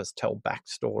enough of us tell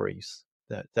backstories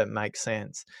that make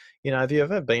sense. Have you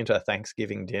ever been to a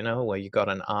Thanksgiving dinner where you got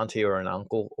an auntie or an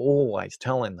uncle always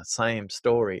telling the same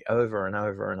story over and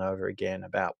over and over again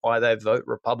about why they vote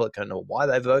Republican or why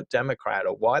they vote Democrat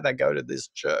or why they go to this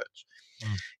church?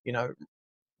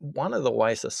 One of the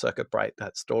ways to circuit break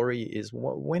that story is,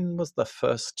 when was the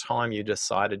first time you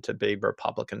decided to be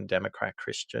Republican, Democrat,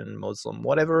 Christian, Muslim,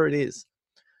 whatever it is?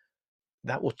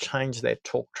 That will change their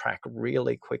talk track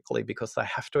really quickly because they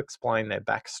have to explain their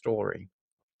backstory.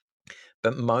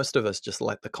 But most of us just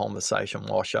let the conversation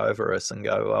wash over us and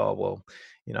go, oh, well,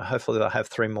 hopefully they'll have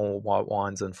 3 more white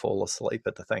wines and fall asleep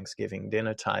at the Thanksgiving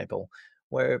dinner table,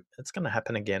 where it's going to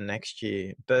happen again next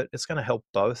year. But it's going to help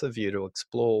both of you to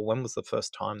explore, when was the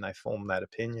first time they formed that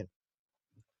opinion.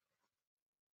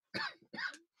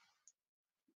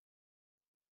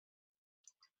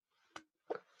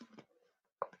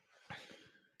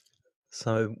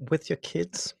 So with your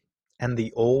kids and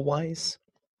the always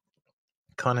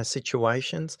kind of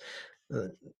situations,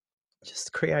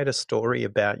 just create a story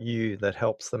about you that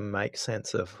helps them make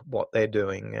sense of what they're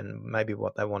doing and maybe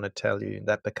what they want to tell you.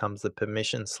 That becomes the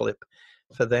permission slip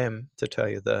for them to tell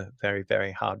you the very,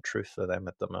 very hard truth for them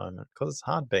at the moment. Because it's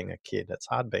hard being a kid. It's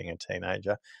hard being a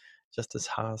teenager, just as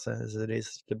hard as it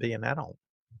is to be an adult.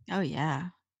 Oh yeah,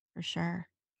 for sure.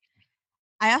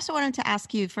 I also wanted to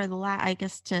ask you for I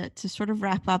guess to sort of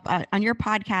wrap up on your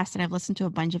podcast, and I've listened to a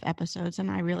bunch of episodes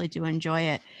and I really do enjoy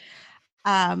it.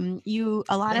 You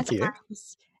a lot Thank of you.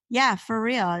 times, yeah, for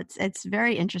real. It's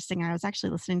very interesting. I was actually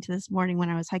listening to this morning when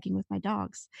I was hiking with my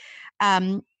dogs.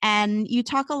 And you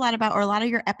talk a lot about, or a lot of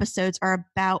your episodes are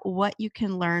about what you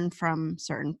can learn from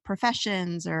certain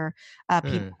professions or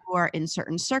people who are in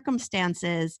certain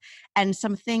circumstances, and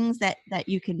some things that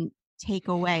you can take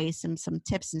away, some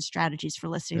tips and strategies for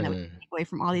listening that we can take away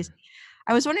from all these.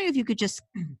 I was wondering if you could just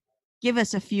give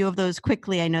us a few of those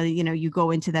quickly. I know that, you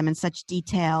go into them in such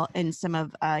detail in some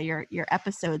of your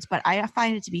episodes, but I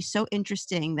find it to be so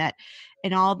interesting that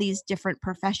in all these different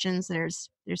professions, there's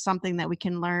something that we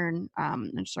can learn,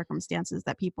 and circumstances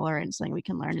that people are in, something we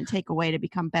can learn and take away to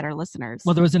become better listeners.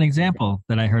 Well, there was an example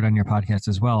that I heard on your podcast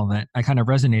as well that I kind of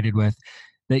resonated with.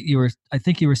 That I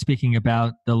think you were speaking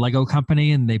about the Lego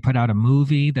company, and they put out a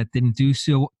movie that didn't do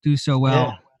so well,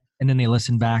 Yeah. and then they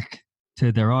listened back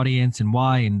to their audience and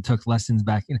why, and took lessons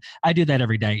back. I do that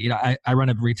every day. I run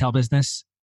a retail business,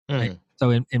 right?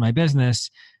 So in my business,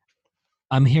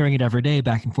 I'm hearing it every day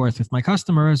back and forth with my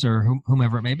customers or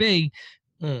whomever it may be.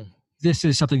 This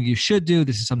is something you should do.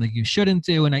 This is something you shouldn't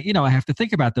do. And I have to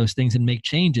think about those things and make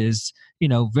changes,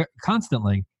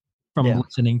 constantly from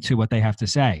listening to what they have to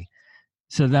say.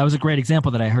 So that was a great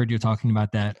example that I heard you talking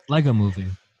about, that Lego movie.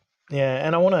 Yeah,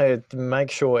 and I want to make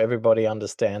sure everybody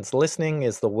understands listening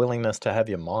is the willingness to have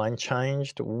your mind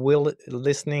changed.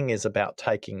 Listening is about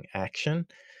taking action.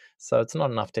 So it's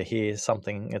not enough to hear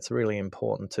something, it's really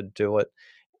important to do it.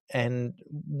 And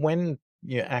when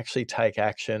you actually take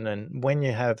action and when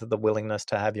you have the willingness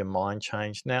to have your mind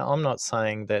changed, now I'm not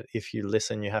saying that if you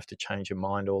listen, you have to change your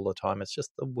mind all the time. It's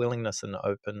just the willingness and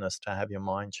openness to have your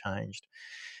mind changed.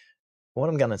 What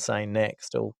I'm going to say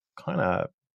next will kind of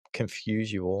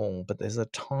confuse you all, but there's a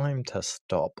time to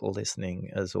stop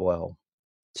listening as well.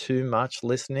 Too much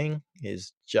listening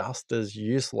is just as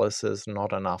useless as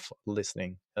not enough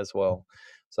listening as well.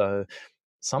 So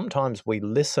sometimes we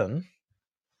listen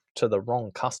to the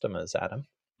wrong customers, Adam.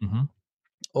 Mm-hmm.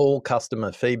 All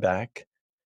customer feedback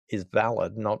is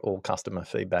valid. Not all customer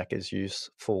feedback is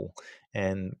useful.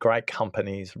 And great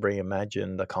companies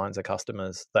reimagine the kinds of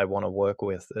customers they want to work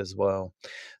with as well.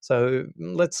 So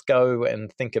let's go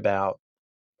and think about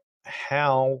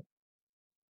how,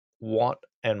 what,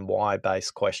 and why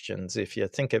based questions. If you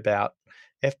think about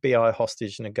FBI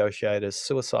hostage negotiators,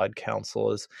 suicide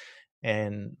counselors,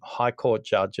 and high court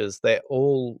judges, they're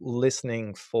all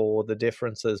listening for the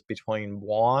differences between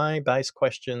why based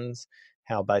questions,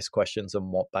 how based questions,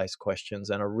 and what based questions.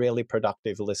 And a really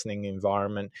productive listening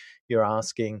environment, you're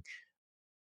asking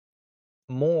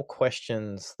more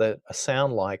questions that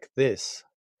sound like this.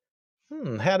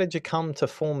 How did you come to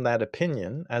form that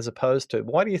opinion, as opposed to,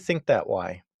 why do you think that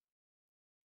way?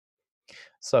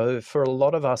 So for a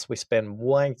lot of us, we spend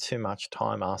way too much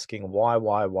time asking why.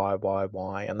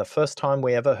 And the first time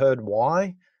we ever heard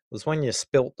why was when you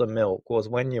spilt the milk, was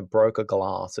when you broke a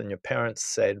glass and your parents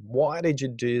said, why did you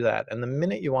do that? And the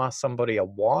minute you ask somebody a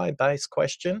why-based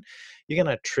question, you're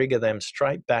going to trigger them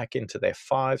straight back into their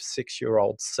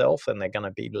 5-6-year-old self, and they're going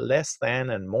to be less than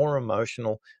and more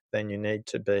emotional than you need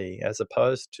to be, as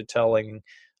opposed to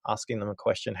asking them a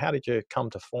question, how did you come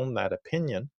to form that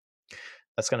opinion?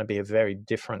 That's going to be a very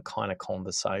different kind of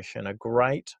conversation. A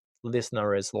great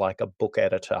listener is like a book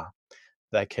editor.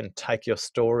 They can take your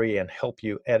story and help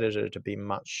you edit it to be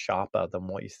much sharper than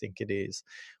what you think it is.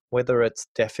 Whether it's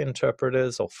deaf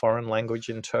interpreters or foreign language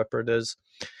interpreters,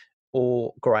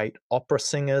 or great opera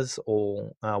singers,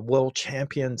 or world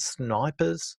champion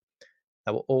snipers,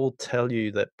 they will all tell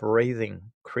you that breathing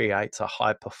creates a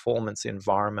high performance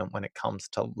environment when it comes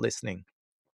to listening.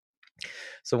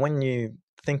 So when you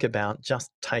think about just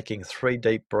taking 3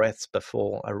 deep breaths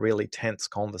before a really tense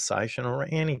conversation, or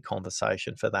any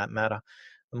conversation for that matter,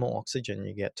 the more oxygen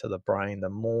you get to the brain, the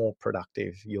more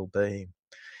productive you'll be.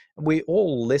 We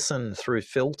all listen through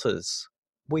filters.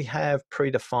 We have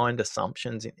predefined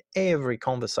assumptions in every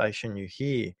conversation you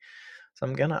hear. So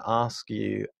I'm going to ask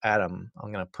you, Adam,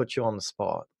 I'm going to put you on the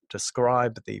spot.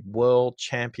 Describe the world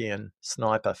champion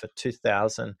sniper for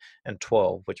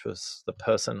 2012, which was the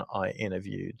person I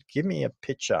interviewed. Give me a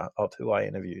picture of who I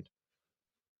interviewed.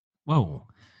 Whoa.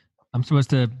 I'm supposed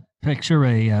to picture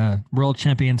a world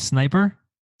champion sniper?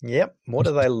 Yep. What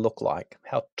do they look like?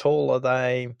 How tall are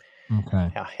they?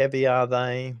 Okay. How heavy are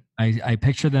they? I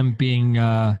picture them being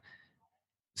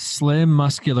slim,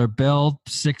 muscular build,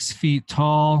 6 feet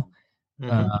tall.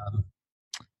 Mm-hmm.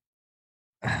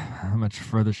 How much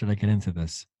further should I get into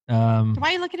this? Why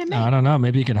are you looking at me? I don't know.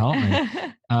 Maybe you can help me.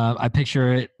 I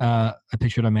picture it. I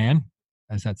pictured a man.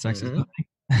 Is that sexist?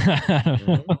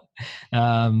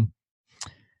 Mm-hmm.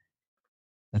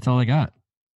 That's all I got.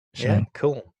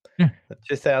 Cool. Yeah. The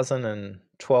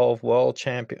 2012 world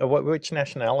champion. Which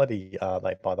nationality are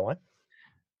they, by the way?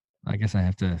 I guess I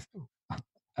have to.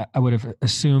 I would have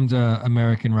assumed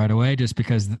American right away, just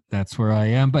because that's where I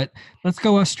am. But let's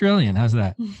go Australian. How's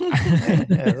that?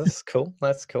 Yeah, that's cool.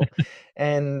 That's cool.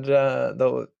 And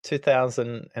the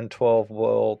 2012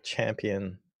 world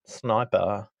champion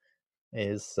sniper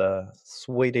is a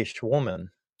Swedish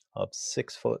woman of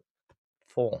 6'4".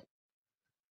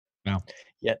 Wow.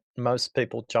 Yet most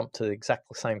people jump to the exact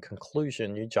same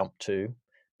conclusion you jump to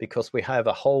because we have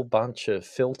a whole bunch of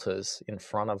filters in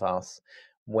front of us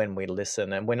when we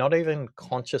listen, and we're not even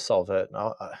conscious of it.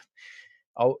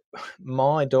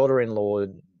 My daughter-in-law,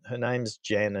 her name's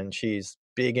Jen, and she's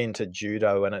big into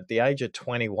judo. And at the age of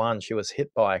 21, she was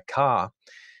hit by a car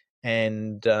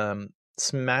and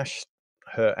smashed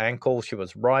her ankle. She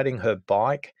was riding her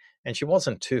bike, and she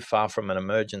wasn't too far from an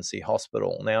emergency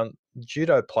hospital. Now,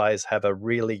 judo players have a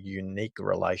really unique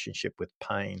relationship with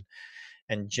pain,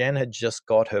 and Jen had just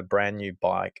got her brand new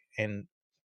bike, and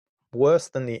worse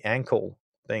than the ankle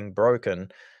being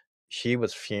broken, she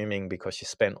was fuming because she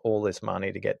spent all this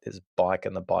money to get this bike,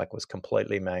 and the bike was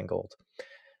completely mangled.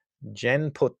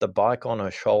 Jen put the bike on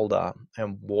her shoulder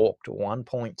and walked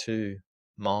 1.2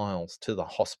 miles to the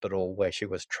hospital where she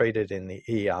was treated in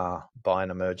the ER by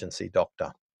an emergency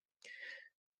doctor.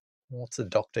 What's the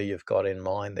doctor you've got in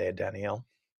mind there, Danielle?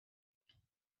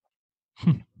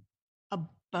 A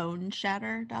bone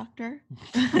shatter doctor?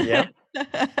 Yeah.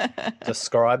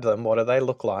 Describe them. What do they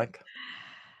look like?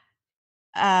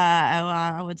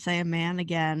 I would say a man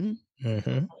again.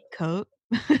 Mm-hmm. Coat.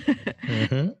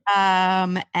 Mm-hmm.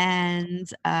 And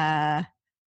I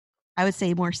would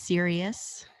say more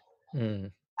serious.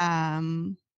 Mm.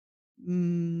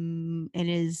 In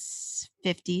his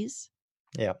 50s.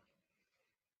 Yeah.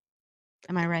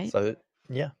 Am I right? So,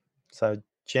 yeah. So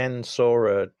Jen saw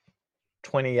a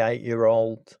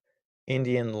 28-year-old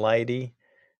Indian lady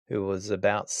who was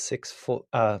about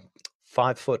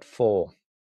 5'4",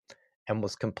 and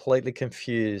was completely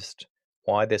confused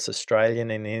why this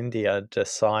Australian in India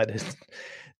decided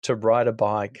to ride a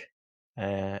bike,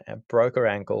 and broke her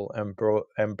ankle, and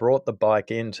brought the bike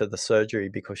into the surgery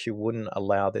because she wouldn't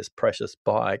allow this precious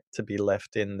bike to be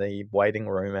left in the waiting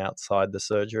room outside the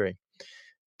surgery.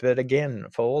 But again,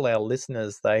 for all our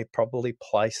listeners, they probably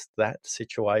placed that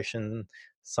situation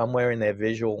somewhere in their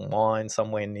visual mind,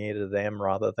 somewhere near to them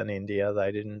rather than India.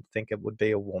 They didn't think it would be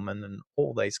a woman, and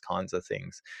all these kinds of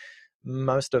things.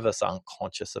 Most of us aren't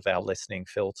conscious of our listening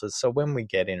filters. So when we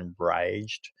get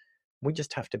enraged, we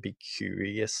just have to be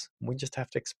curious. We just have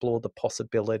to explore the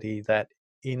possibility that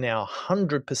in our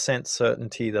 100%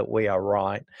 certainty that we are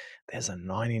right, there's a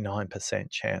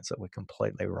 99% chance that we're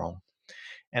completely wrong.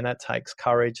 And that takes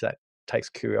courage, that takes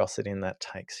curiosity, and that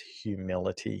takes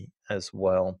humility as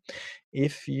well.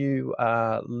 If you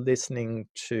are listening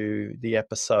to the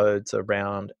episodes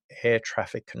around air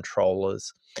traffic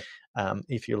controllers,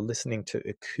 if you're listening to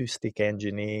acoustic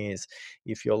engineers,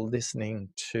 if you're listening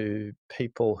to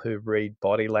people who read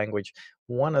body language,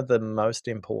 one of the most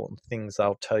important things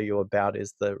I'll tell you about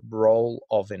is the role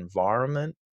of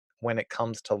environment when it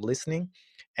comes to listening,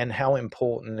 and how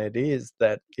important it is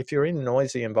that if you're in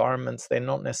noisy environments, they're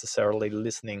not necessarily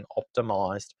listening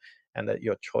optimized, and that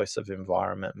your choice of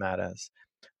environment matters.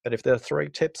 But if there are 3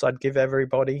 tips I'd give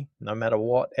everybody, no matter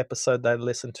what episode they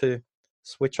listen to: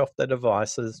 switch off the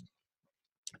devices,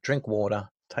 drink water,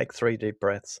 take 3 deep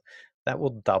breaths. That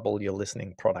will double your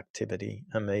listening productivity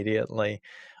immediately.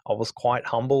 I was quite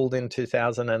humbled in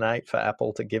 2008 for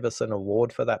Apple to give us an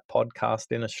award for that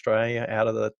podcast in Australia. Out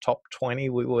of the top 20,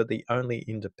 we were the only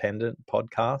independent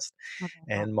podcast. Okay.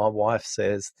 And my wife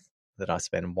says that I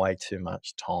spend way too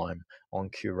much time on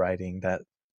curating that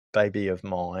baby of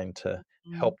mine to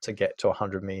help to get to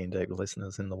 100 million deep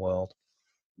listeners in the world.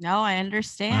 No, I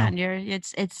understand.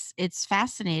 It's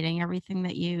fascinating, everything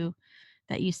that you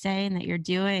say and that you're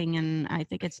doing, and I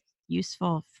think it's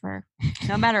useful for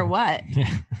no matter what.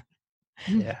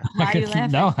 Yeah. Why are you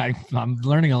laughing? No, I'm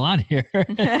learning a lot here.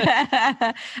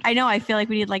 I know. I feel like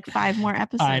we need like 5 more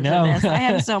episodes I know. of this. I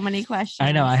have so many questions.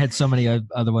 I know. I had so many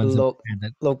other ones.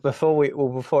 Look, before we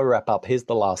wrap up, here's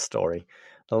the last story.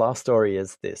 The last story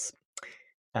is this.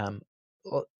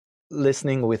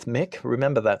 Listening with Mick,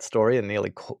 remember that story? It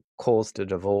nearly caused a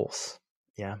divorce.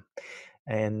 Yeah.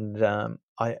 And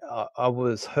I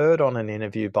was heard on an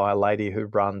interview by a lady who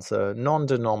runs a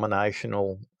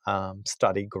non-denominational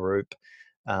study group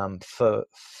for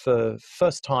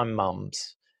first-time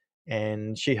mums.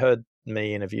 And she heard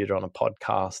me interviewed on a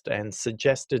podcast and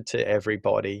suggested to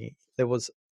everybody, there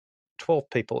was 12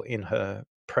 people in her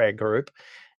prayer group,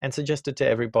 and suggested to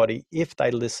everybody, if they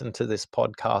listened to this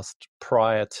podcast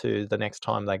prior to the next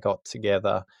time they got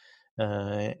together,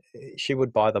 she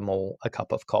would buy them all a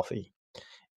cup of coffee.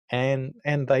 And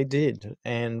they did.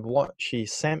 And what she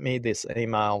sent me this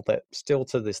email that still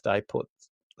to this day puts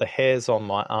the hairs on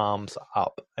my arms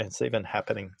up. It's even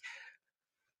happening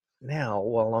now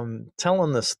while I'm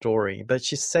telling the story. But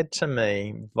she said to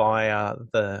me via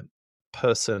the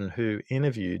person who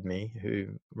interviewed me, who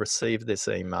received this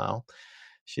email,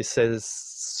 She says,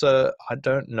 "Sir, I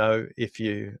don't know if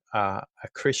you are a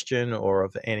Christian or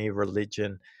of any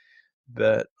religion,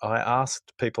 but I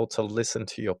asked people to listen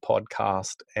to your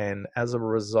podcast, and as a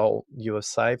result, you have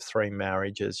saved 3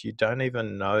 marriages. You don't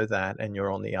even know that, and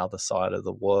you're on the other side of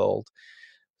the world.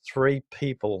 3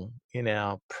 people in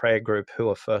our prayer group who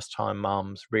are first-time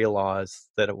mums realized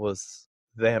that it was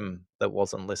them that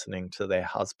wasn't listening to their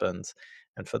husbands,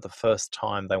 and for the first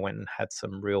time, they went and had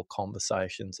some real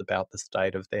conversations about the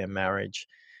state of their marriage.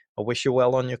 I wish you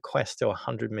well on your quest to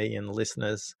 100 million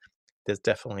listeners. There's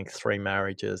definitely 3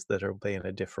 marriages that will be in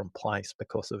a different place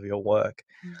because of your work."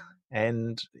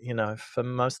 And, for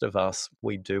most of us,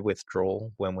 we do withdraw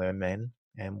when we're men,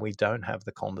 and we don't have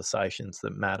the conversations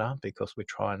that matter because we're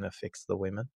trying to fix the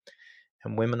women.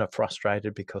 And women are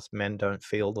frustrated because men don't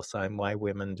feel the same way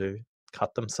women do.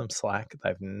 Cut them some slack.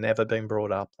 They've never been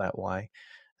brought up that way.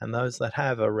 And those that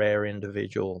have are rare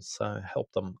individuals, so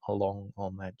help them along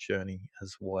on that journey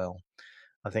as well.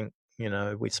 I think,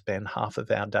 we spend half of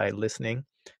our day listening.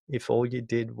 If all you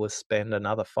did was spend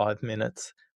another 5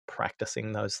 minutes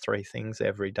practicing those 3 things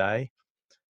every day,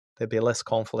 there'd be less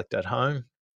conflict at home,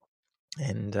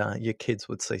 and your kids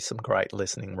would see some great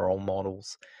listening role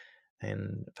models.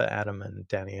 And for Adam and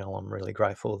Danielle, I'm really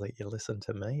grateful that you listened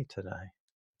to me today.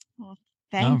 Well,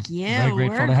 thank you. Very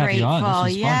grateful We're to have grateful. you on.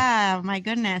 This was fun. Yeah, my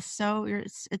goodness. So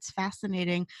it's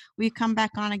fascinating. Will you come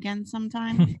back on again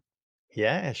sometime?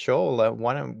 Yeah, sure.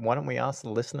 Why don't we ask the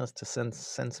listeners to send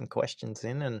some questions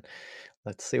in, and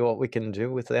let's see what we can do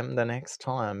with them the next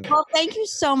time. Well, thank you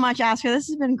so much, Oscar. This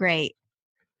has been great.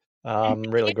 I'm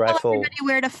really Tell grateful. everybody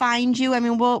where to find you. I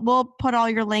mean, we'll put all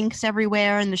your links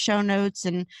everywhere in the show notes,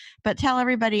 but tell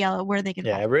everybody where they can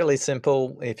find you. Really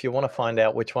simple. If you want to find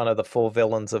out which one of the 4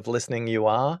 villains of listening you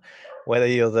are, whether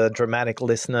you're the dramatic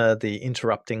listener, the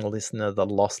interrupting listener, the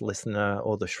lost listener,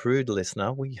 or the shrewd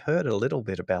listener, we heard a little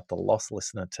bit about the lost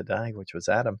listener today, which was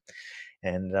Adam,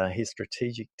 and his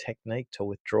strategic technique to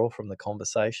withdraw from the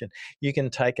conversation. You can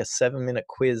take a 7-minute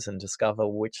quiz and discover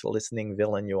which listening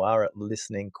villain you are at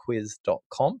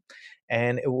listeningquiz.com,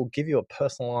 and it will give you a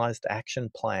personalized action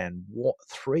plan.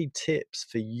 3 tips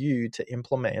for you to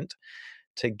implement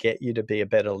to get you to be a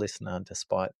better listener,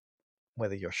 despite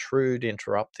whether you're shrewd,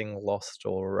 interrupting, lost,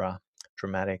 or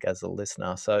dramatic as a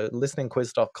listener. So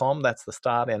listeningquiz.com, that's the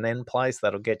start and end place.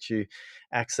 That'll get you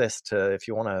access to, if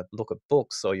you want to look at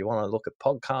books, or you want to look at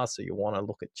podcasts, or you want to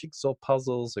look at jigsaw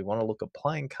puzzles, or you want to look at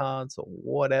playing cards, or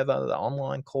whatever, the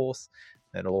online course,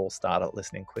 it'll all start at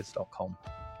listeningquiz.com.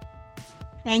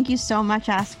 Thank you so much,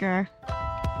 Oscar.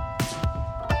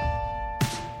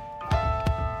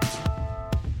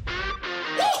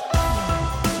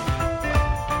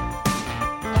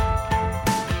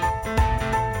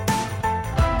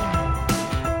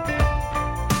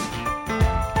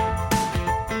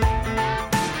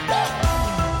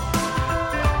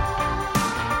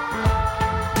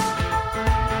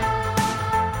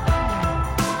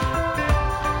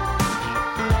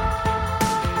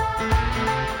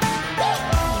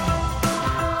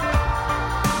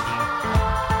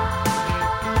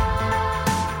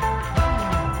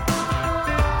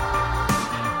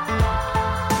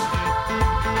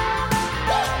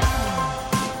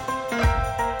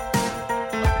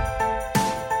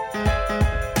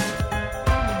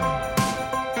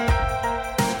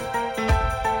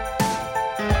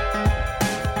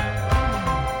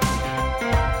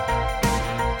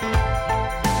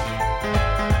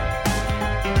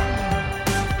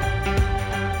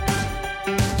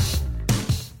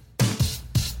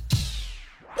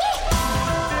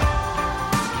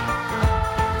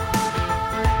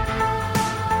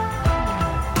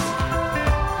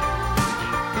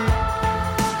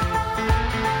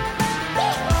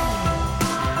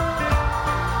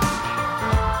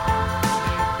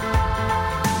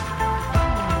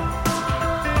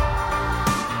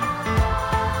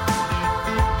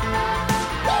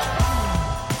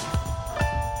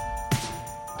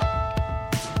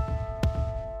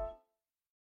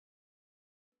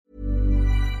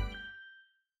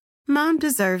 Mom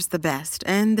deserves the best,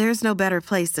 and there's no better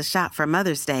place to shop for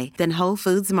Mother's Day than Whole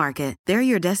Foods Market. They're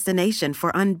your destination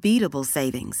for unbeatable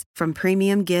savings, from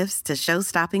premium gifts to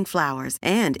show-stopping flowers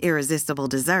and irresistible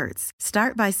desserts.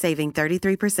 Start by saving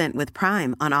 33% with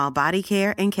Prime on all body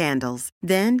care and candles.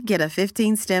 Then get a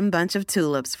 15-stem bunch of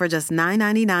tulips for just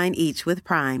 $9.99 each with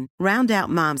Prime. Round out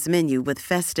Mom's menu with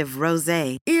festive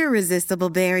rosé,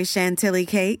 irresistible berry chantilly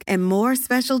cake, and more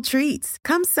special treats.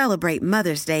 Come celebrate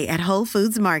Mother's Day at Whole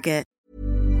Foods Market.